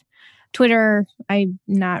 Pinterest, Twitter, I'm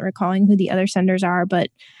not recalling who the other senders are, but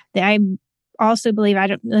I also believe,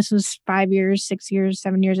 this was 5 years, 6 years,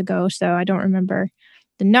 7 years ago, so I don't remember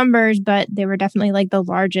the numbers, but they were definitely the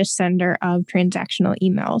largest sender of transactional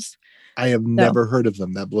emails. I have never heard of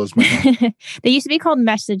them. That blows my mind. They used to be called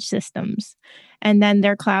Message Systems. And then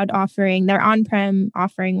their cloud offering, their on-prem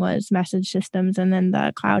offering was Message Systems. And then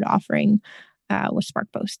the cloud offering was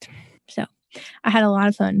SparkPost. So I had a lot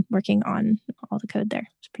of fun working on all the code there.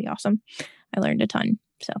 It's pretty awesome. I learned a ton.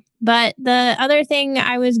 But the other thing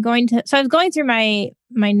I was going through my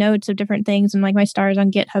notes of different things and my stars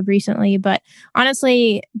on GitHub recently. But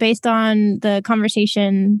honestly, based on the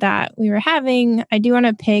conversation that we were having, I do want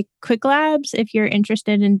to pick QuickLabs if you're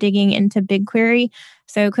interested in digging into BigQuery.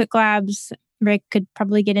 So QuickLabs, Rick could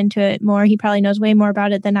probably get into it more. He probably knows way more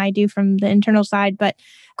about it than I do from the internal side. But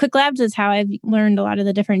QuickLabs is how I've learned a lot of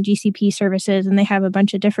the different GCP services, and they have a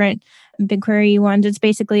bunch of different BigQuery ones. It's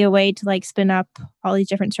basically a way to spin up all these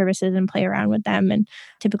different services and play around with them. And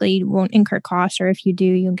typically you won't incur costs, or if you do,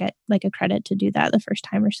 you'll get a credit to do that the first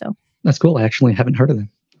time or so. That's cool. I actually haven't heard of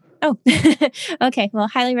them. Oh, okay. Well,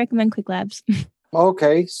 highly recommend QuickLabs.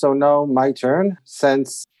 Okay, so now my turn.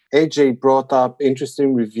 Since AJ brought up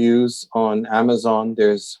interesting reviews on Amazon,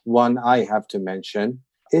 there's one I have to mention.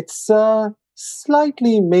 It's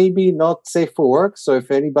slightly maybe not safe for work. So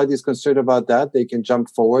if anybody's concerned about that, they can jump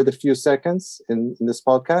forward a few seconds in this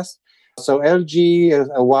podcast. So LG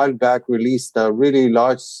a while back released a really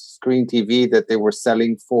large screen TV that they were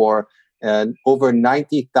selling for over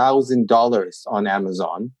 $90,000 on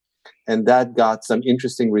Amazon. and that got some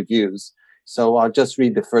interesting reviews. So I'll just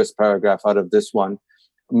read the first paragraph out of this one.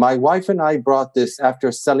 My wife and I brought this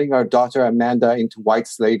after selling our daughter Amanda into white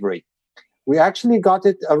slavery. We actually got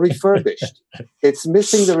it refurbished. It's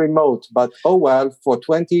missing the remote, but oh well, for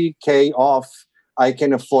 $20,000 off, I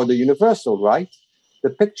can afford the universal, right? The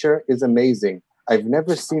picture is amazing. I've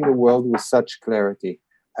never seen the world with such clarity.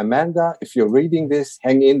 Amanda, if you're reading this,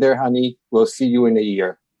 hang in there, honey. We'll see you in a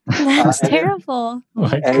year. That's terrible. Oh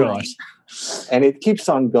my gosh. And it keeps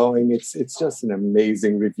on going. It's just an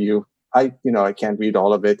amazing review. I can't read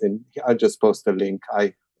all of it, and I'll just post a link.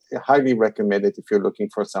 I highly recommend it if you're looking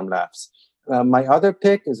for some laughs. My other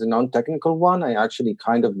pick is a non-technical one. I actually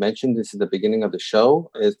kind of mentioned this at the beginning of the show.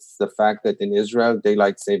 It's the fact that in Israel,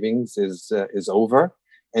 daylight savings is over.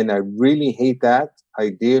 And I really hate that.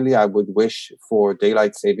 Ideally, I would wish for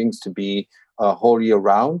daylight savings to be whole year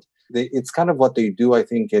round. It's kind of what they do, I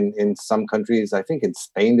think, in some countries. I think in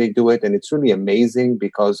Spain they do it. And it's really amazing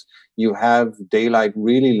because you have daylight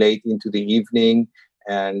really late into the evening.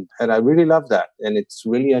 And I really love that. And it's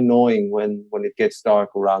really annoying when it gets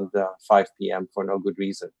dark around 5 p.m. for no good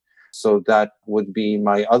reason. So that would be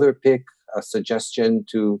my other pick, a suggestion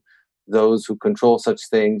to those who control such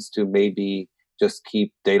things to maybe just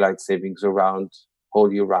keep daylight savings around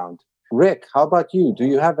whole year round. Rick, how about you? Do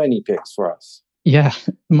you have any picks for us? Yeah,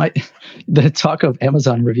 the talk of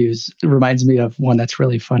Amazon reviews reminds me of one that's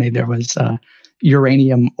really funny. There was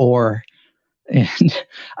uranium ore. And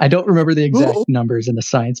I don't remember the exact numbers and the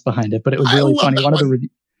science behind it, but it was really funny. One of the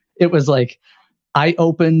it was like, I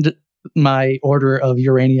opened my order of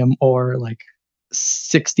uranium ore like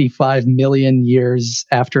 65 million years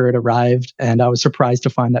after it arrived, and I was surprised to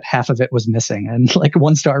find that half of it was missing, and like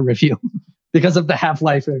 1-star review because of the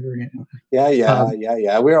half-life of uranium.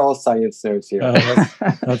 Yeah. We're all science nerds here.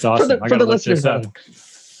 That's awesome. for the listeners.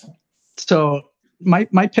 So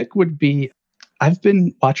my pick would be, I've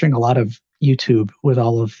been watching a lot of YouTube with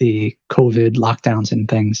all of the COVID lockdowns and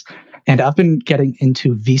things, and I've been getting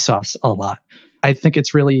into Vsauce a lot. I think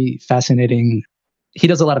it's really fascinating. He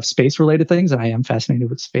does a lot of space-related things, and I am fascinated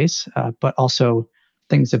with space, but also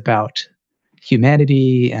things about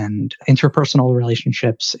humanity and interpersonal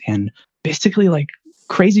relationships and basically like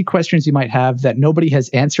crazy questions you might have that nobody has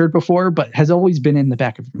answered before, but has always been in the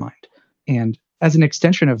back of your mind. And as an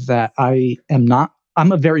extension of that,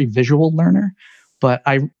 I'm a very visual learner, but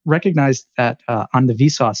I recognized that on the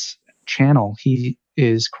Vsauce channel, he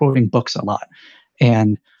is quoting books a lot.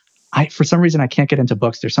 And for some reason, I can't get into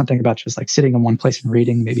books. There's something about just like sitting in one place and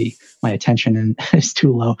reading. Maybe my attention is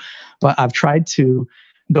too low. But I've tried to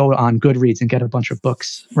go on Goodreads and get a bunch of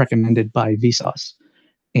books recommended by Vsauce.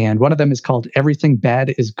 And one of them is called Everything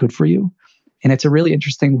Bad is Good for You. And it's a really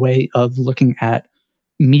interesting way of looking at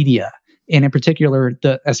media. And in particular,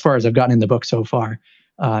 as far as I've gotten in the book so far,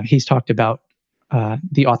 he's talked about,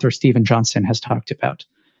 the author Stephen Johnson has talked about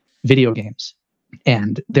video games.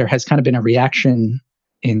 And there has kind of been a reaction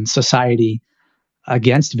in society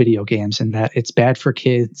against video games, and that it's bad for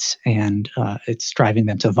kids and it's driving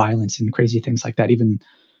them to violence and crazy things like that. Even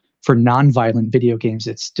for non-violent video games,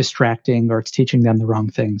 it's distracting or it's teaching them the wrong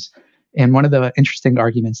things. And one of the interesting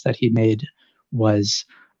arguments that he made was,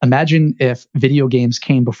 imagine if video games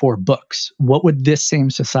came before books. What would this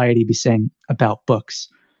same society be saying about books?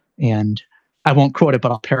 And I won't quote it,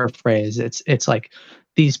 but I'll paraphrase. It's like,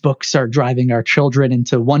 these books are driving our children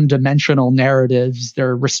into one-dimensional narratives.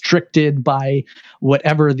 They're restricted by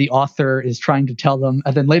whatever the author is trying to tell them.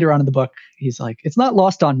 And then later on in the book, he's like, it's not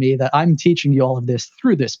lost on me that I'm teaching you all of this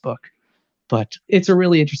through this book. But it's a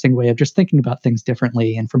really interesting way of just thinking about things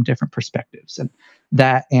differently and from different perspectives. And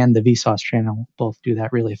that and the Vsauce channel both do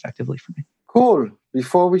that really effectively for me. Cool.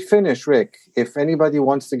 Before we finish, Rick, if anybody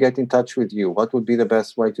wants to get in touch with you, what would be the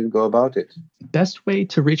best way to go about it? Best way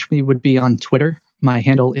to reach me would be on Twitter. My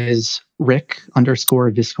handle is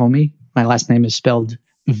Rick_Viscomi. My last name is spelled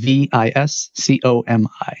Viscomi.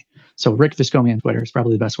 So Rick Viscomi on Twitter is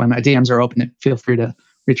probably the best way. My DMs are open. Feel free to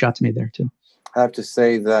reach out to me there too. I have to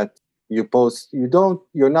say that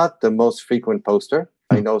you're not the most frequent poster.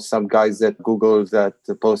 I know some guys that Google that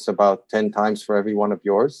post about 10 times for every one of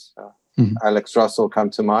yours. Alex Russell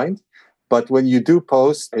come to mind. But when you do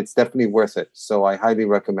post, it's definitely worth it. So I highly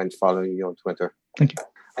recommend following you on Twitter. Thank you.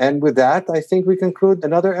 And with that, I think we conclude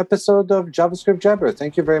another episode of JavaScript Jabber.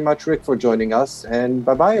 Thank you very much, Rick, for joining us. And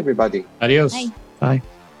bye-bye, everybody. Adios. Bye. Bye.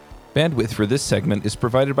 Bandwidth for this segment is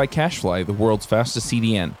provided by CacheFly, the world's fastest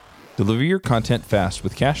CDN. Deliver your content fast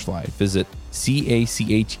with CacheFly. Visit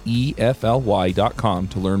CACHEFLY.com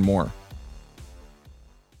to learn more.